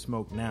ready to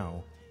smoke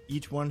now,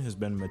 each one has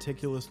been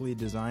meticulously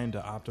designed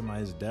to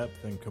optimize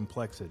depth and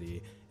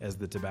complexity as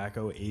the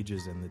tobacco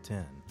ages in the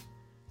tin.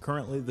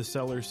 Currently, the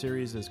Cellar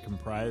Series is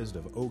comprised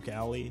of Oak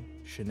Alley,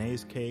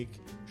 Chenaise Cake,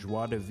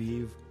 Joie de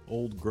Vivre,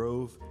 Old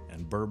Grove,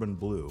 and Bourbon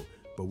Blue,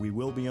 but we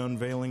will be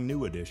unveiling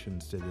new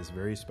additions to this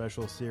very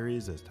special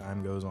series as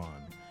time goes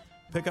on.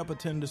 Pick up a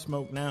tin to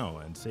smoke now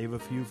and save a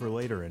few for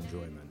later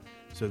enjoyment,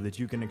 so that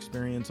you can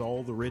experience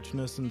all the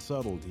richness and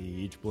subtlety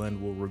each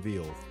blend will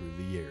reveal through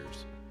the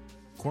years.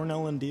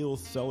 Cornell &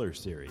 Deal's Cellar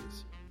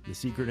Series. The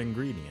secret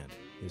ingredient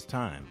is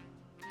time.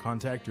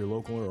 Contact your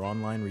local or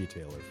online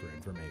retailer for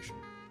information.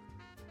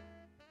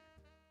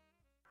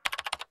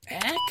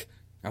 Heck,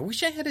 I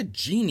wish I had a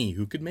genie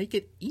who could make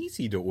it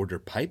easy to order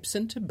pipes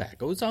and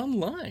tobaccos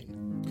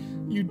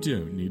online. You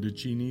don't need a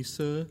genie,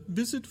 sir.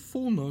 Visit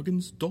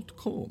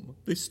fournoggins.com.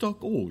 They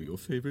stock all your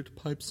favorite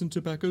pipes and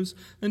tobaccos,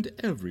 and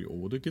every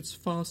order gets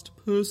fast,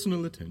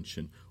 personal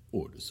attention.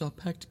 Orders are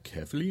packed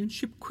carefully and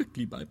shipped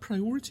quickly by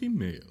priority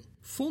mail.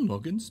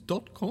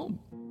 fournoggins.com.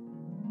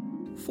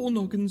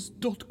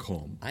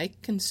 fournoggins.com. I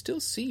can still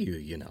see you,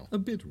 you know. A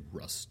bit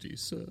rusty,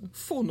 sir.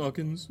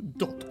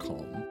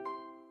 fournoggins.com.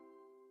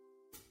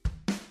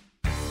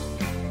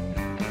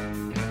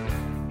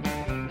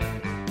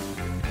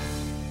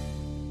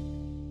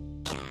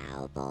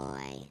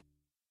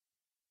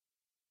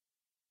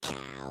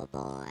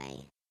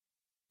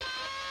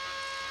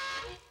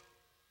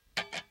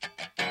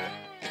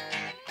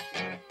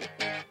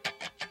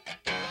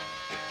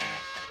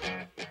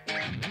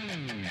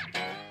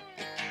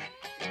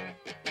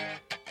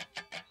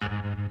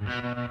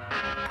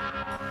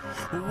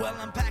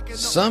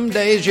 Some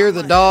days you're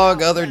the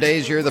dog, other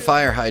days you're the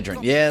fire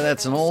hydrant. Yeah,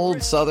 that's an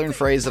old Southern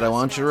phrase that I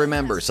want you to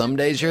remember. Some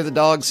days you're the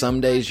dog,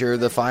 some days you're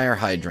the fire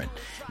hydrant.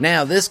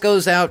 Now, this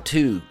goes out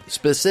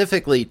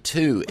specifically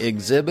to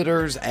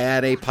exhibitors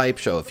at a pipe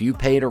show. If you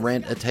pay to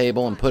rent a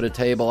table and put a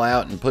table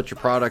out and put your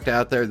product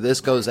out there,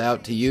 this goes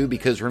out to you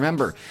because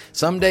remember,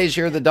 some days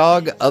you're the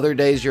dog, other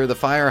days you're the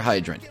fire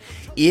hydrant.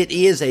 It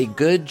is a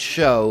good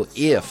show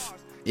if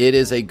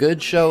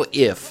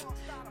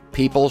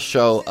people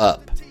show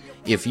up.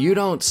 If you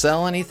don't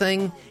sell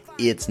anything,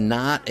 it's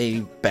not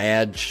a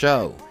bad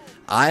show.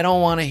 I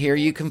don't want to hear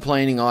you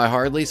complaining, I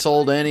hardly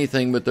sold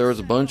anything, but there was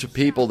a bunch of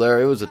people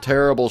there. It was a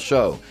terrible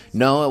show.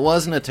 No, it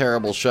wasn't a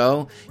terrible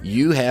show.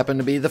 You happen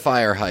to be the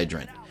fire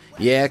hydrant.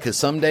 Yeah, because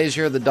some days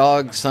you're the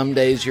dog, some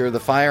days you're the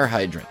fire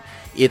hydrant.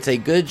 It's a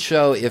good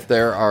show if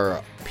there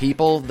are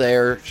people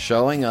there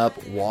showing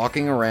up,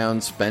 walking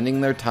around,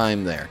 spending their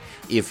time there.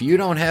 If you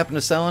don't happen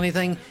to sell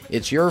anything,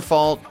 it's your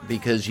fault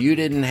because you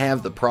didn't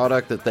have the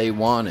product that they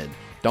wanted.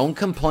 Don't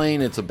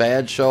complain it's a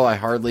bad show, I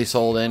hardly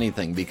sold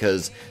anything,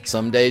 because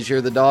some days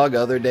you're the dog,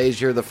 other days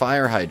you're the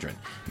fire hydrant.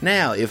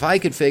 Now, if I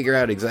could figure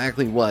out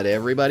exactly what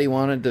everybody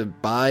wanted to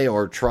buy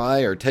or try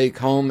or take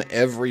home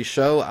every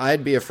show,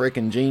 I'd be a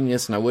freaking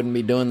genius and I wouldn't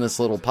be doing this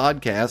little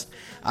podcast.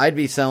 I'd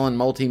be selling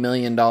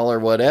multi-million-dollar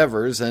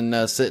whatevers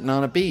and sitting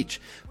on a beach.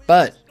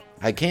 But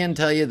I can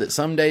tell you that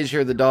some days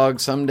you're the dog,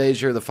 some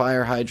days you're the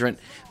fire hydrant,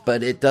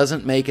 but it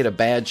doesn't make it a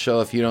bad show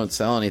if you don't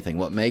sell anything.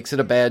 What makes it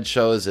a bad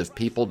show is if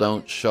people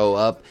don't show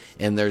up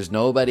and there's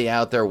nobody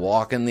out there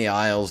walking the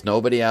aisles,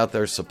 nobody out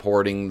there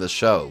supporting the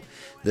show.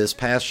 This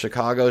past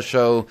Chicago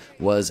show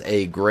was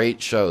a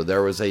great show.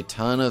 There was a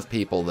ton of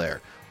people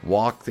there.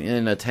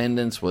 Walk-in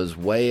attendance was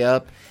way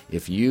up.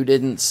 If you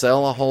didn't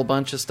sell a whole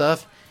bunch of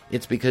stuff,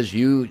 it's because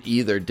you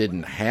either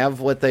didn't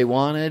have what they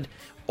wanted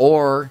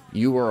or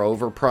you were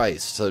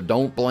overpriced. So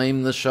don't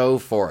blame the show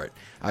for it.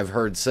 I've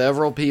heard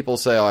several people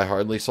say, I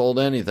hardly sold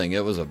anything.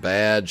 It was a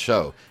bad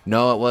show.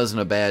 No, it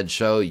wasn't a bad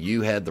show.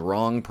 You had the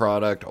wrong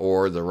product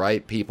or the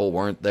right people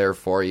weren't there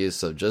for you.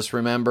 So just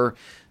remember,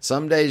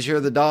 some days you're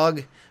the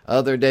dog,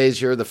 other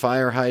days you're the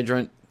fire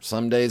hydrant.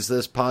 Some days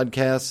this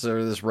podcast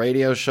or this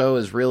radio show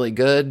is really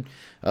good.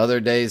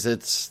 Other days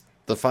it's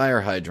the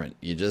fire hydrant.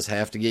 You just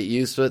have to get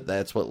used to it.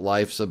 That's what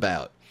life's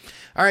about.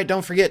 All right,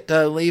 don't forget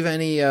to leave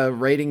any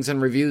ratings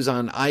and reviews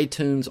on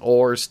iTunes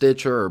or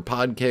Stitcher or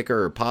Podkicker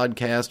or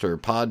Podcast or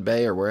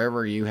Podbay or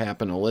wherever you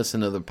happen to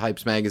listen to the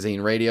Pipes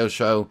Magazine radio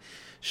show.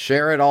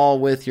 Share it all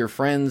with your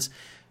friends.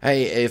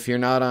 Hey, if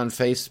you're on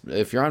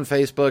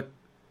Facebook,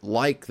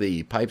 like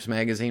the Pipes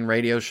Magazine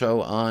radio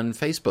show on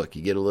Facebook.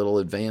 You get a little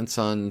advance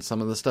on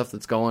some of the stuff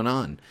that's going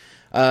on.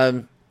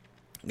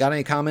 Got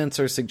any comments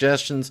or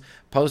suggestions?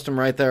 Post them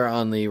right there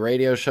on the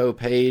radio show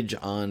page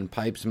on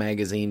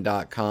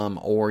PipesMagazine.com,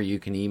 or you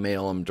can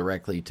email them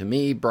directly to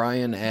me,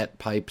 Brian at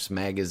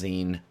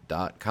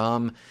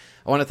PipesMagazine.com.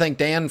 I want to thank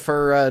Dan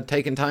for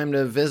taking time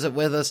to visit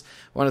with us.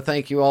 I want to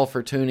thank you all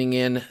for tuning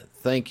in.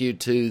 Thank you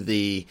to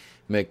the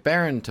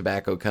McBaron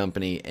Tobacco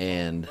Company,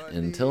 and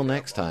until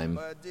next time.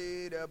 Until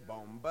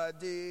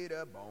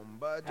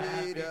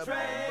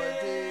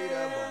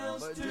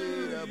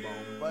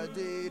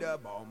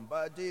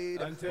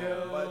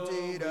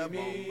we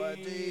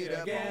meet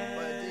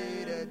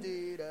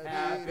again.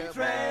 Happy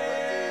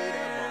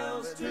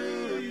trails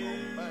to you.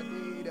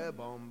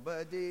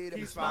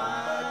 Keep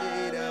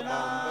smiling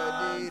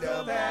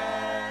until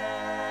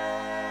then.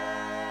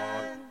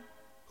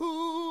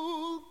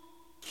 Who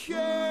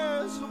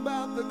cares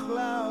about the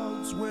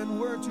clouds when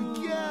we're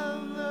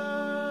together?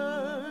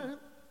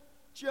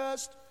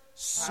 Just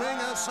sing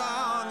a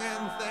song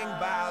and think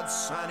about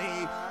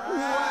sunny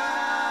weather.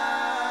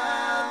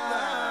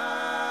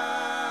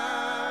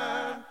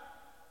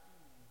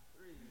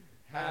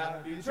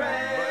 Happy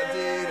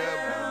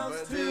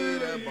trails to you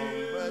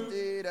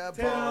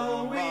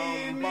till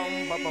we meet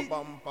again.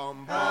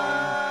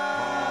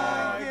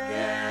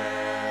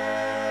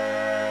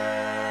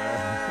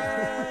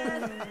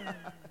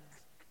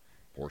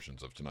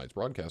 Portions of tonight's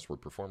broadcast were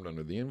performed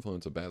under the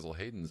influence of Basil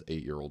Hayden's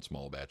 8-year-old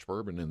small batch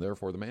bourbon, and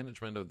therefore the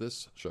management of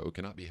this show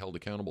cannot be held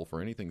accountable for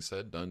anything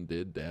said, done,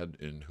 did,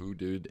 and who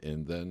did,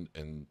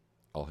 and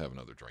I'll have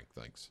another drink.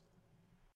 Thanks.